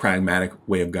 the pragmatic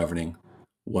way of governing,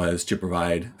 was to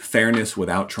provide fairness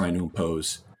without trying to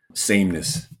impose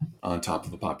sameness on top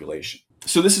of the population.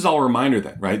 So this is all a reminder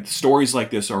then, right? Stories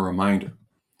like this are a reminder,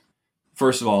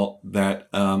 first of all, that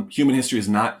human history is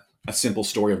not a simple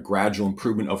story of gradual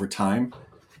improvement over time,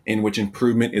 in which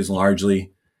improvement is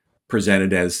largely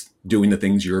presented as doing the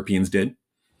things Europeans did,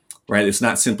 right? It's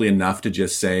not simply enough to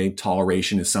just say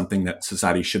toleration is something that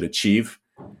society should achieve.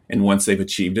 And once they've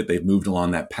achieved it, they've moved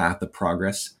along that path of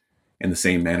progress in the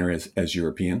same manner as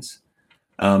Europeans.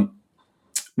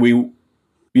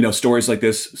 Stories like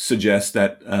this suggest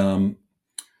that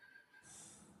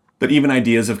that even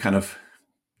ideas of kind of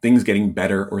things getting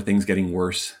better or things getting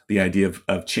worse, the idea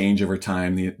of change over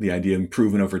time, the idea of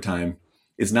improvement over time,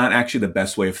 is not actually the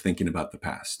best way of thinking about the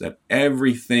past. That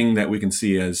everything that we can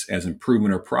see as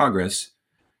improvement or progress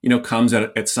comes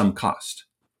at some cost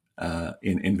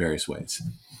in various ways.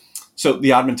 So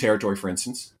the Ottoman territory, for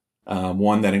instance,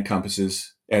 one that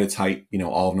encompasses at its height,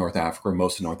 all of North Africa, or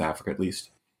most of North Africa at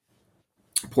least,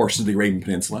 portions of the Arabian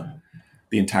Peninsula,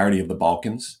 the entirety of the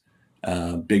Balkans,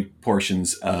 big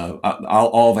portions of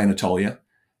all of Anatolia,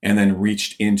 and then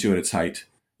reached into at its height,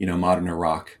 modern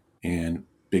Iraq and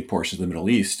big portions of the Middle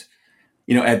East.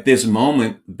 At this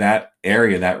moment, that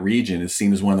area, that region, is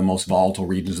seen as one of the most volatile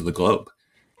regions of the globe,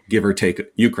 give or take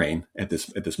Ukraine at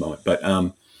this moment. But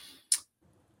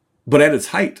at its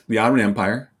height, the Ottoman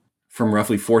Empire, from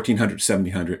roughly 1400 to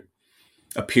 1700,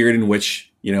 a period in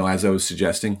which, as I was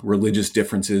suggesting, religious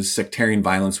differences, sectarian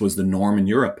violence was the norm in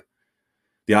Europe.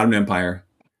 The Ottoman Empire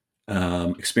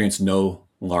experienced no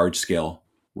large-scale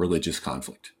religious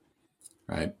conflict.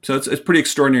 Right. So it's a pretty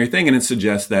extraordinary thing. And it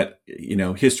suggests that,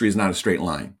 history is not a straight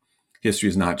line. History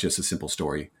is not just a simple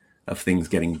story of things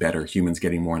getting better, humans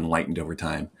getting more enlightened over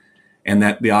time. And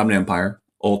that the Ottoman Empire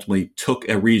ultimately took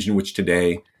a region which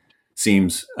today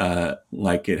seems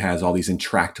like it has all these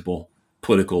intractable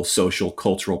political, social,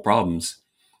 cultural problems.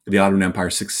 The Ottoman Empire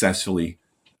successfully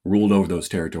ruled over those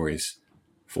territories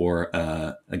for,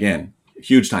 again, a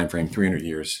huge time frame, 300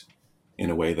 years, in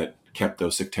a way that kept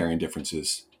those sectarian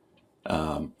differences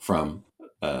from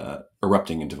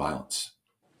erupting into violence.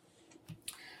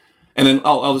 And then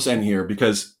I'll just end here,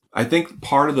 because I think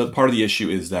part of the issue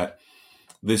is that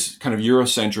this kind of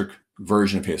Eurocentric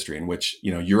version of history, in which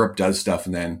Europe does stuff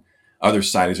and then other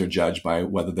societies are judged by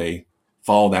whether they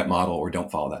follow that model or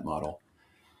don't follow that model,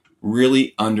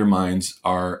 really undermines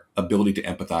our ability to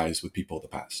empathize with people of the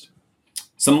past.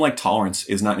 Something like tolerance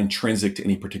is not intrinsic to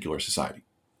any particular society,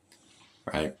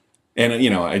 right? And,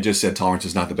 I just said tolerance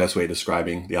is not the best way of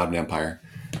describing the Ottoman Empire,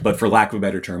 but for lack of a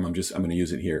better term, I'm going to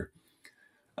use it here.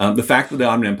 The fact that the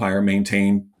Ottoman Empire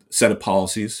maintained a set of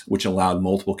policies which allowed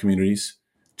multiple communities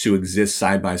to exist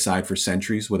side by side for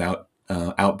centuries without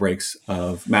massive outbreaks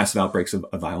of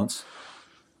violence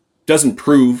doesn't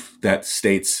prove that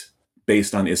states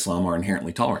based on Islam are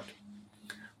inherently tolerant.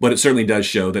 But it certainly does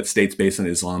show that states based on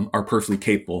Islam are perfectly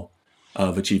capable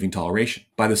of achieving toleration.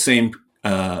 By the same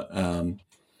in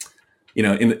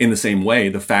the same way,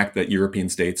 the fact that European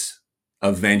states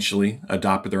eventually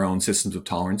adopted their own systems of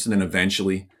tolerance and then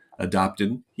eventually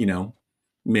adopted,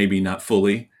 maybe not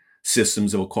fully,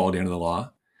 systems of equality under the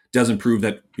law, doesn't prove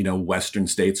that, Western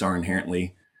states are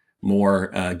inherently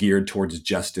more geared towards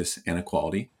justice and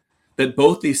equality. That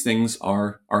both these things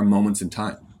are moments in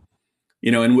time.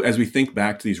 And as we think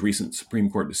back to these recent Supreme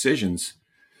Court decisions,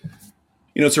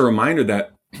 it's a reminder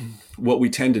that what we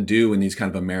tend to do in these kind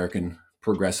of American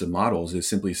progressive models is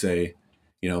simply say,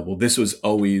 well, this was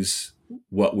always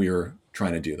what we were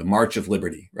trying to do. The March of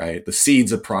Liberty, right? The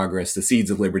seeds of progress, the seeds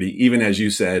of liberty. Even as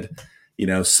you said,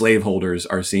 slaveholders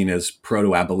are seen as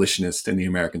proto-abolitionists in the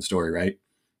American story, right?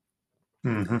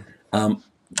 Mm-hmm.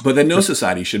 But that no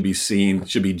society should be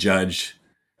judged,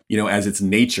 as its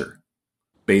nature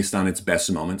based on its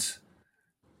best moments.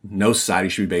 No society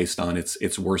should be based on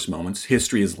its worst moments.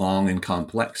 History is long and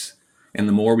complex. And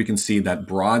the more we can see that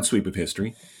broad sweep of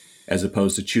history, as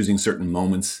opposed to choosing certain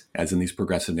moments, as in these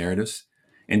progressive narratives,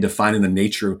 and defining the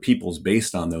nature of peoples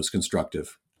based on those constructed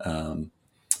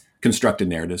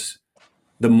narratives,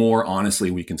 the more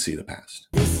honestly we can see the past.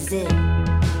 This is it,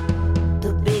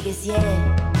 the biggest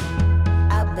yet.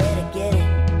 I better get it,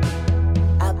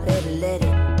 I better let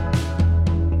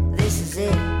it. This is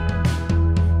it,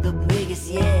 the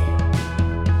biggest yet.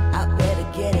 I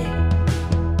better get it,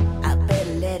 I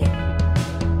better let it.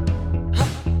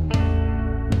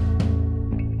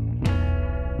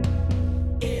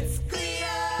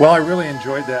 Well, I really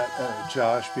enjoyed that,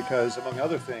 Josh, because among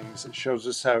other things, it shows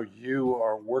us how you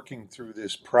are working through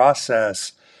this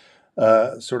process,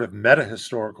 sort of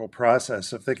meta-historical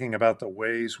process of thinking about the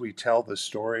ways we tell the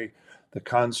story, the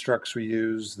constructs we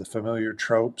use, the familiar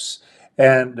tropes,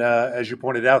 and as you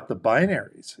pointed out, the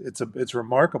binaries. It's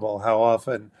remarkable how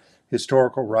often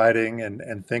historical writing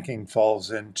and thinking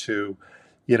falls into,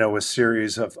 a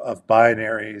series of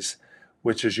binaries,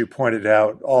 which, as you pointed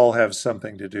out, all have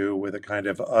something to do with a kind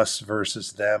of us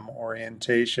versus them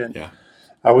orientation. Yeah.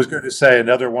 I was going to say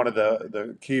another one of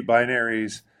the key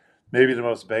binaries, maybe the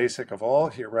most basic of all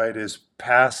here, right, is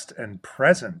past and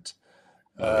present.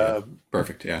 Yeah.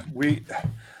 Perfect. Yeah.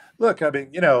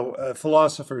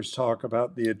 Philosophers talk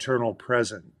about the eternal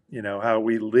present, how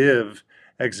we live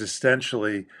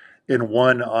existentially in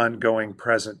one ongoing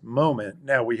present moment.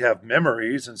 Now we have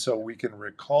memories, and so we can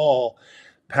recall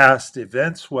past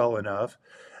events well enough.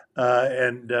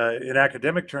 And in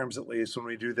academic terms, at least, when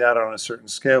we do that on a certain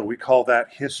scale, we call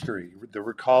that history, the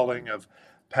recalling of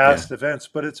past events.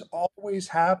 But it's always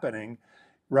happening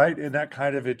right, in that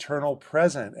kind of eternal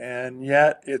present. And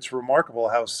yet it's remarkable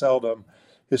how seldom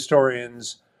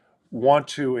historians want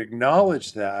to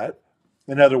acknowledge that.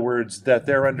 In other words, that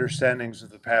their understandings of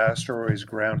the past are always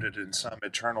grounded in some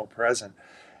eternal present.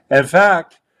 In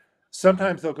fact,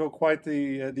 sometimes they'll go quite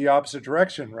the opposite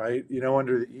direction, right?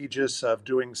 Under the aegis of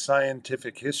doing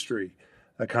scientific history,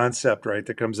 a concept, right,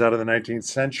 that comes out of the 19th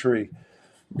century,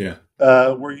 Yeah.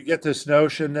 where you get this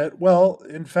notion that, well,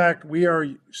 in fact, we are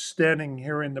standing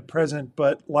here in the present,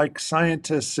 but like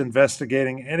scientists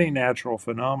investigating any natural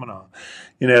phenomena,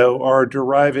 are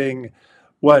deriving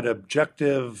what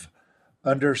objective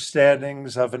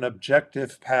understandings of an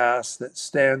objective past that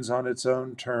stands on its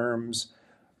own terms,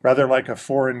 rather like a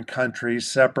foreign country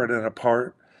separate and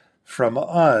apart from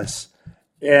us.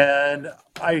 And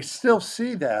I still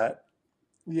see that,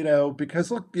 because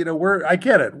look, I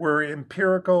get it. We're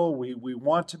empirical. We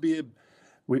want to be,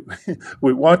 we,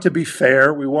 we want to be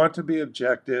fair. We want to be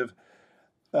objective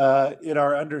in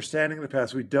our understanding of the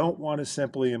past. We don't want to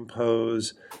simply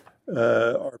impose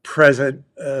our present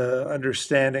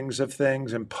understandings of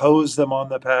things, impose them on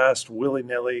the past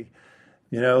willy-nilly.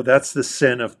 That's the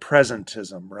sin of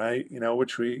presentism, right?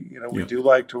 Which we Yeah. do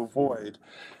like to avoid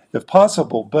if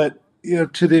possible. But,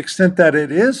 to the extent that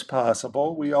it is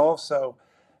possible, we also,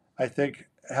 I think,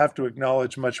 have to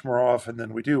acknowledge much more often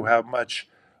than we do how much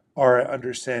our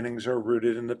understandings are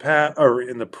rooted in the past or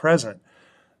in the present.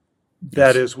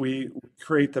 That Yes. is, we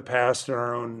create the past in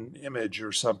our own image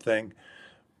or something,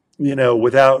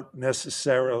 without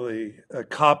necessarily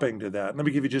copying to that. Let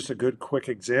me give you just a good, quick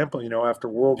example. After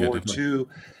World Yeah, War definitely.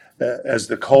 II, as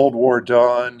the Cold War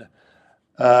dawned,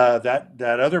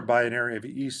 that other binary of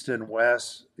East and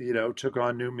West, took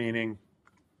on new meaning: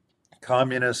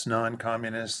 communist,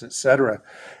 non-communist, etc.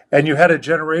 And you had a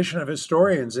generation of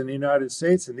historians in the United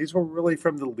States, and these were really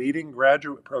from the leading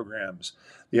graduate programs,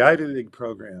 the Ivy League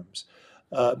programs,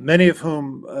 many of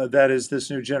whom, that is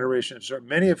this new generation,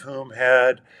 many of whom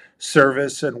had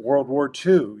service in World War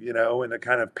II, in a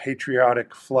kind of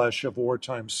patriotic flush of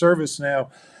wartime service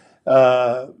now,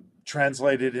 uh,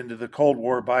 translated into the Cold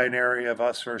War binary of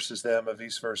us versus them, of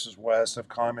East versus West, of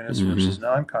communists versus Hmm.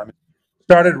 non-communists,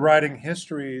 started writing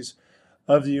histories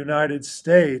of the United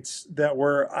States that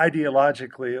were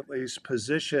ideologically, at least,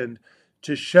 positioned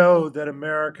to show that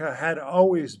America had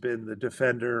always been the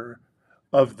defender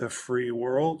of the free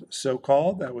world, so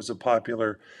called. That was a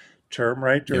popular term,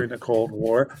 right, during Yep. the Cold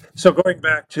War. So going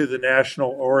back to the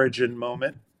national origin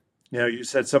moment, you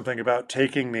said something about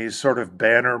taking these sort of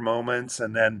banner moments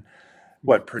and then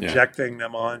Yeah. projecting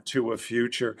them onto a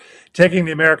future, taking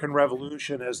the American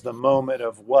Revolution as the moment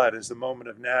of what? As the moment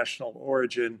of national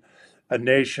origin, a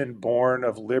nation born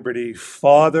of liberty,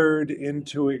 fathered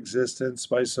into existence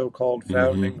by so called Hmm.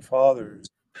 founding fathers,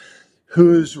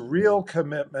 whose real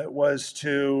commitment was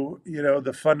to,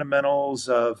 the fundamentals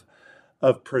of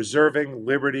preserving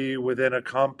liberty within a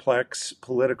complex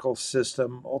political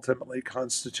system, ultimately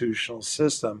constitutional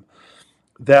system,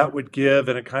 that would give,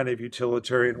 in a kind of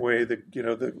utilitarian way,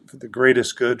 the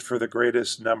greatest good for the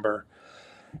greatest number.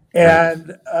 Right.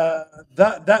 And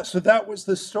that was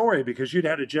the story, because you'd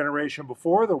had a generation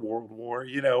before the World War,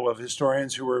 of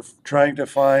historians who were trying to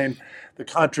find the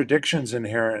contradictions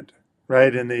inherent,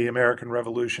 right, in the American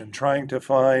Revolution, trying to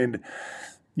find,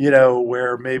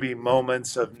 where maybe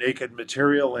moments of naked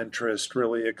material interest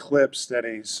really eclipsed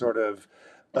any sort of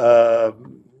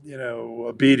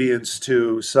obedience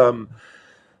to some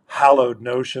hallowed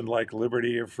notion like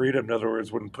liberty or freedom. In other words,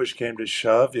 when push came to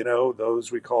shove, those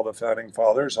we call the founding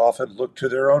fathers often looked to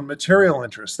their own material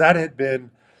interests. That had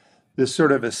been this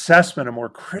sort of assessment, a more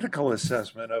critical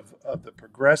assessment of the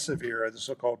progressive era, the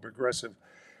so-called progressive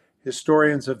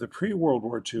historians of the pre-World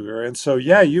War II era. And so,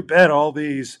 yeah, you bet all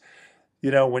these,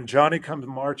 when Johnny comes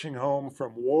marching home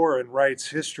from war and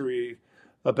writes history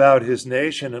about his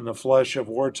nation in the flush of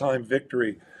wartime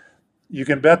victory, you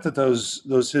can bet that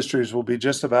those histories will be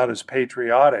just about as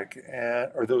patriotic,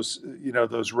 or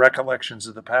those recollections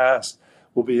of the past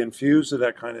will be infused with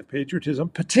that kind of patriotism,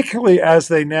 particularly as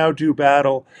they now do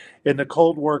battle in the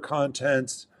Cold War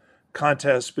contest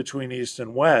between East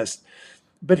and West.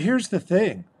 But here's the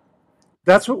thing: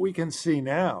 that's what we can see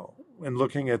now in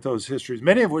looking at those histories,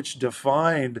 many of which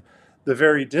defined the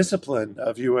very discipline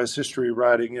of U.S. history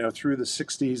writing, through the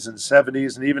 60s and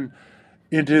 70s, and even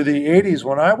into the 80s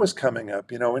when I was coming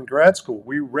up, in grad school.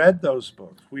 We read those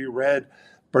books. We read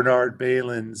Bernard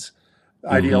Bailyn's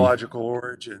Hmm. Ideological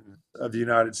Origin of the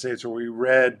United States, or we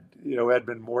read,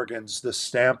 Edmund Morgan's The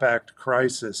Stamp Act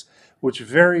Crisis, which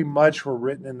very much were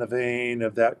written in the vein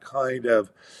of that kind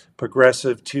of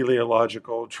progressive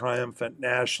teleological triumphant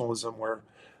nationalism where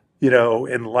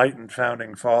enlightened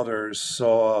founding fathers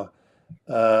saw,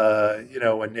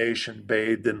 a nation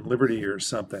bathed in liberty or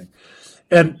something.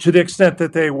 And to the extent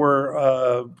that they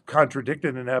were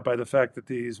contradicted in that by the fact that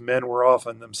these men were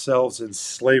often themselves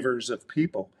enslavers of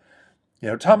people.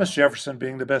 Thomas Jefferson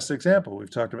being the best example, we've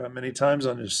talked about many times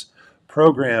on this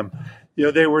program.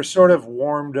 They were sort of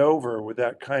warmed over with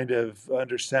that kind of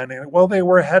understanding. Well, they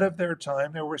were ahead of their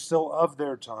time. They were still of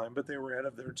their time, but they were ahead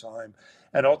of their time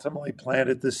and ultimately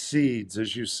planted the seeds,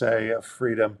 as you say, of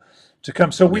freedom to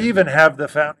come. So we even have the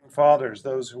founding fathers,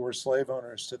 those who were slave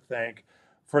owners, to thank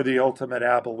for the ultimate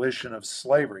abolition of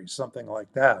slavery, something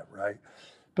like that, right?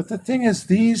 But the thing is,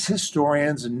 these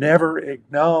historians never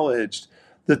acknowledged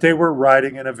that they were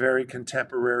writing in a very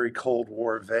contemporary Cold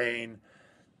War vein,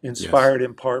 inspired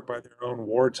in part by their own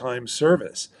wartime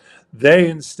service. They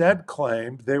instead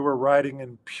claimed they were writing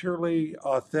in purely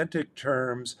authentic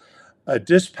terms, a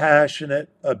dispassionate,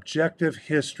 objective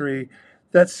history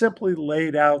that simply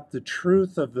laid out the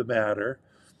truth of the matter.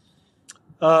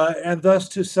 And thus,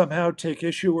 to somehow take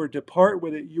issue or depart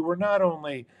with it, you were not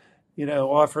only,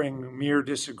 offering mere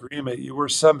disagreement, you were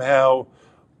somehow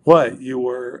what? You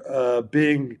were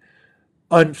being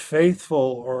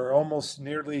unfaithful or almost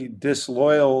nearly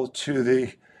disloyal to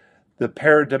the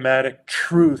paradigmatic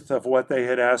truth of what they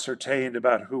had ascertained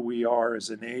about who we are as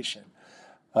a nation,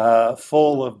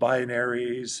 full of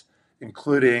binaries,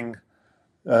 including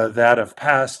that of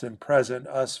past and present,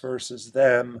 us versus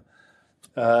them,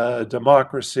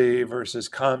 democracy versus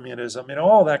communism,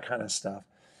 all that kind of stuff.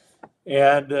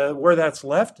 And where that's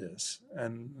left us,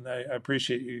 and I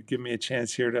appreciate you giving me a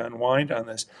chance here to unwind on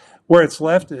this, where it's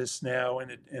left us now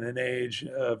in an age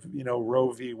of,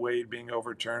 Roe v. Wade being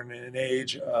overturned, in an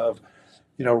age of,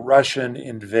 Russian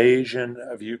invasion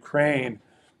of Ukraine,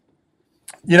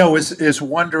 is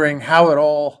wondering how it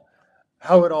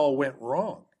all went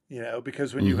wrong,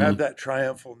 because when you have that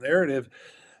triumphal narrative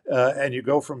and you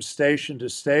go from station to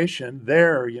station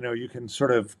there, you can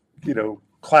sort of,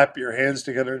 clap your hands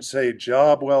together and say,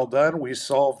 job well done. We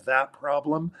solved that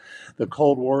problem. The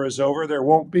Cold War is over. There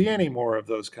won't be any more of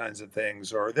those kinds of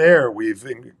things. Or we've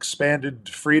expanded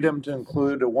freedom to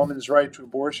include a woman's right to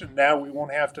abortion. Now we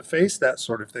won't have to face that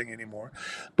sort of thing anymore.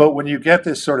 But when you get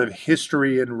this sort of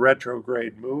history in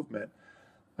retrograde movement,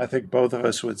 I think both of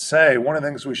us would say one of the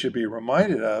things we should be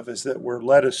reminded of is that we're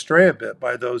led astray a bit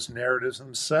by those narratives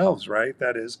themselves, right?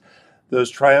 That is, those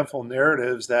triumphal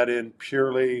narratives that in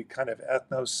purely kind of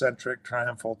ethnocentric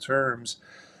triumphal terms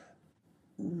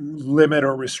limit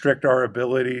or restrict our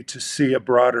ability to see a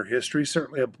broader history,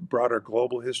 certainly a broader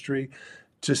global history,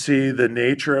 to see the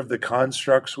nature of the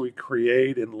constructs we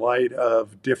create in light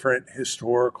of different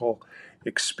historical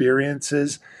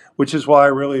experiences, which is why I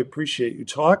really appreciate you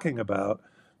talking about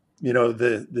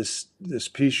this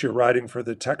piece you're writing for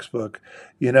the textbook,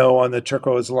 on the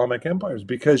Turco-Islamic empires,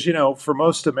 because, for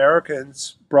most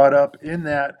Americans brought up in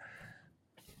that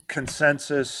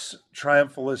consensus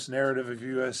triumphalist narrative of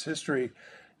U.S. history,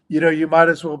 you might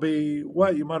as well be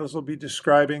You might as well be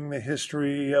describing the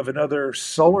history of another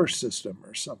solar system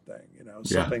or something,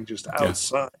 something just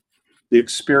outside the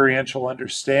experiential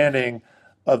understanding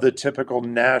of the typical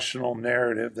national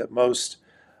narrative that most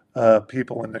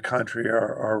people in the country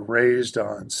are raised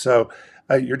on. So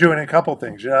you're doing a couple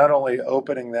things. You're not only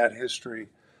opening that history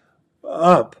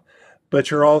up, but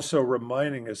you're also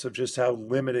reminding us of just how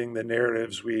limiting the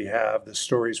narratives we have, the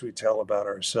stories we tell about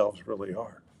ourselves really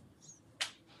are.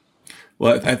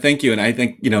 Well, I thank you. And I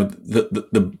think,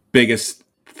 the biggest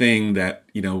thing that,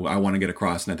 I want to get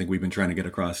across, and I think we've been trying to get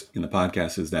across in the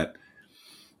podcast, is that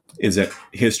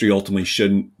history ultimately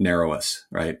shouldn't narrow us,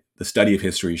 right? The study of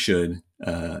history should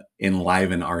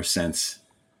enliven our sense,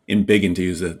 embiggen, to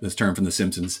use this term from The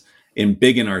Simpsons,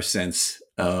 embiggen our sense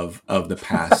of the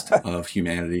past of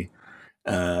humanity.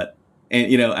 And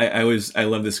I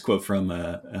love this quote from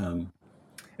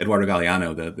Eduardo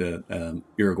Galeano, the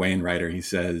Uruguayan writer. He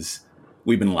says,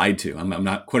 "We've been lied to." I'm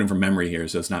not quoting from memory here,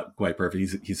 so it's not quite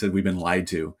perfect. He said, "We've been lied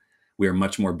to. We are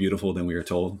much more beautiful than we are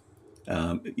told."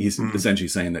 He's essentially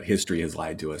saying that history has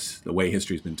lied to us. The way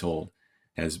history has been told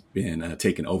has been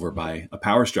taken over by a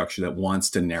power structure that wants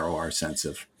to narrow our sense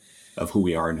of who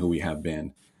we are and who we have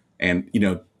been. And,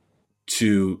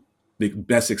 to the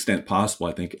best extent possible,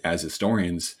 I think as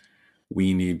historians,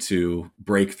 we need to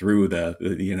break through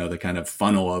the kind of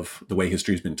funnel of the way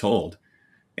history has been told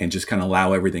and just kind of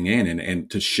allow everything in and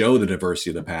to show the diversity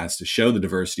of the past, to show the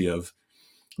diversity of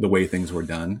the way things were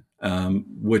done,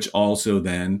 which also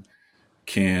then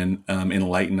can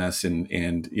enlighten us and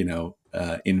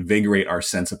invigorate our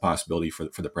sense of possibility for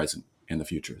the present and the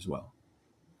future as well.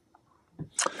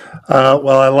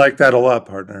 Well, I like that a lot,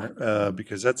 partner,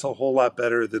 because that's a whole lot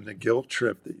better than the guilt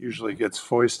trip that usually gets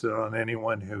foisted on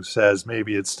anyone who says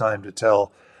maybe it's time to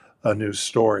tell a new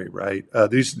story, right?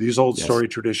 These old Yes. story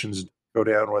traditions go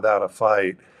down without a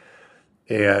fight,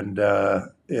 and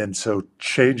so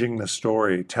changing the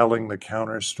story, telling the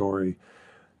counter story,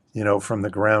 from the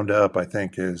ground up, I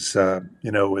think is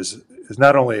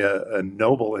not only a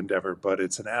noble endeavor, but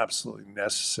it's an absolutely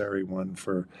necessary one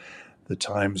for the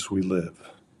times we live.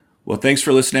 Well, thanks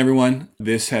for listening, everyone.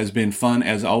 This has been fun.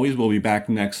 As always, we'll be back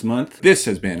next month. This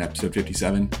has been episode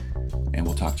 57, and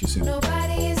we'll talk to you soon.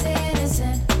 Nobody is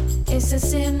innocent. It's a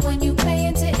sin when you play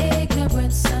into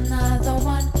ignorance. Another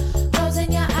one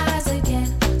closing your eyes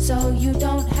again, so you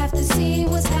don't have to see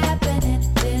what's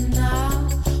happening. Then now,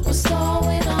 what's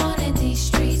going on in these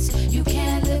streets? You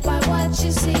can't live by what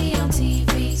you see on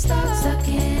TV. Stuck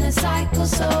in a cycle,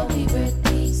 so we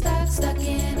repeat. Stuck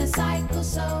in a cycle,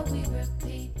 so we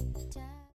repeat.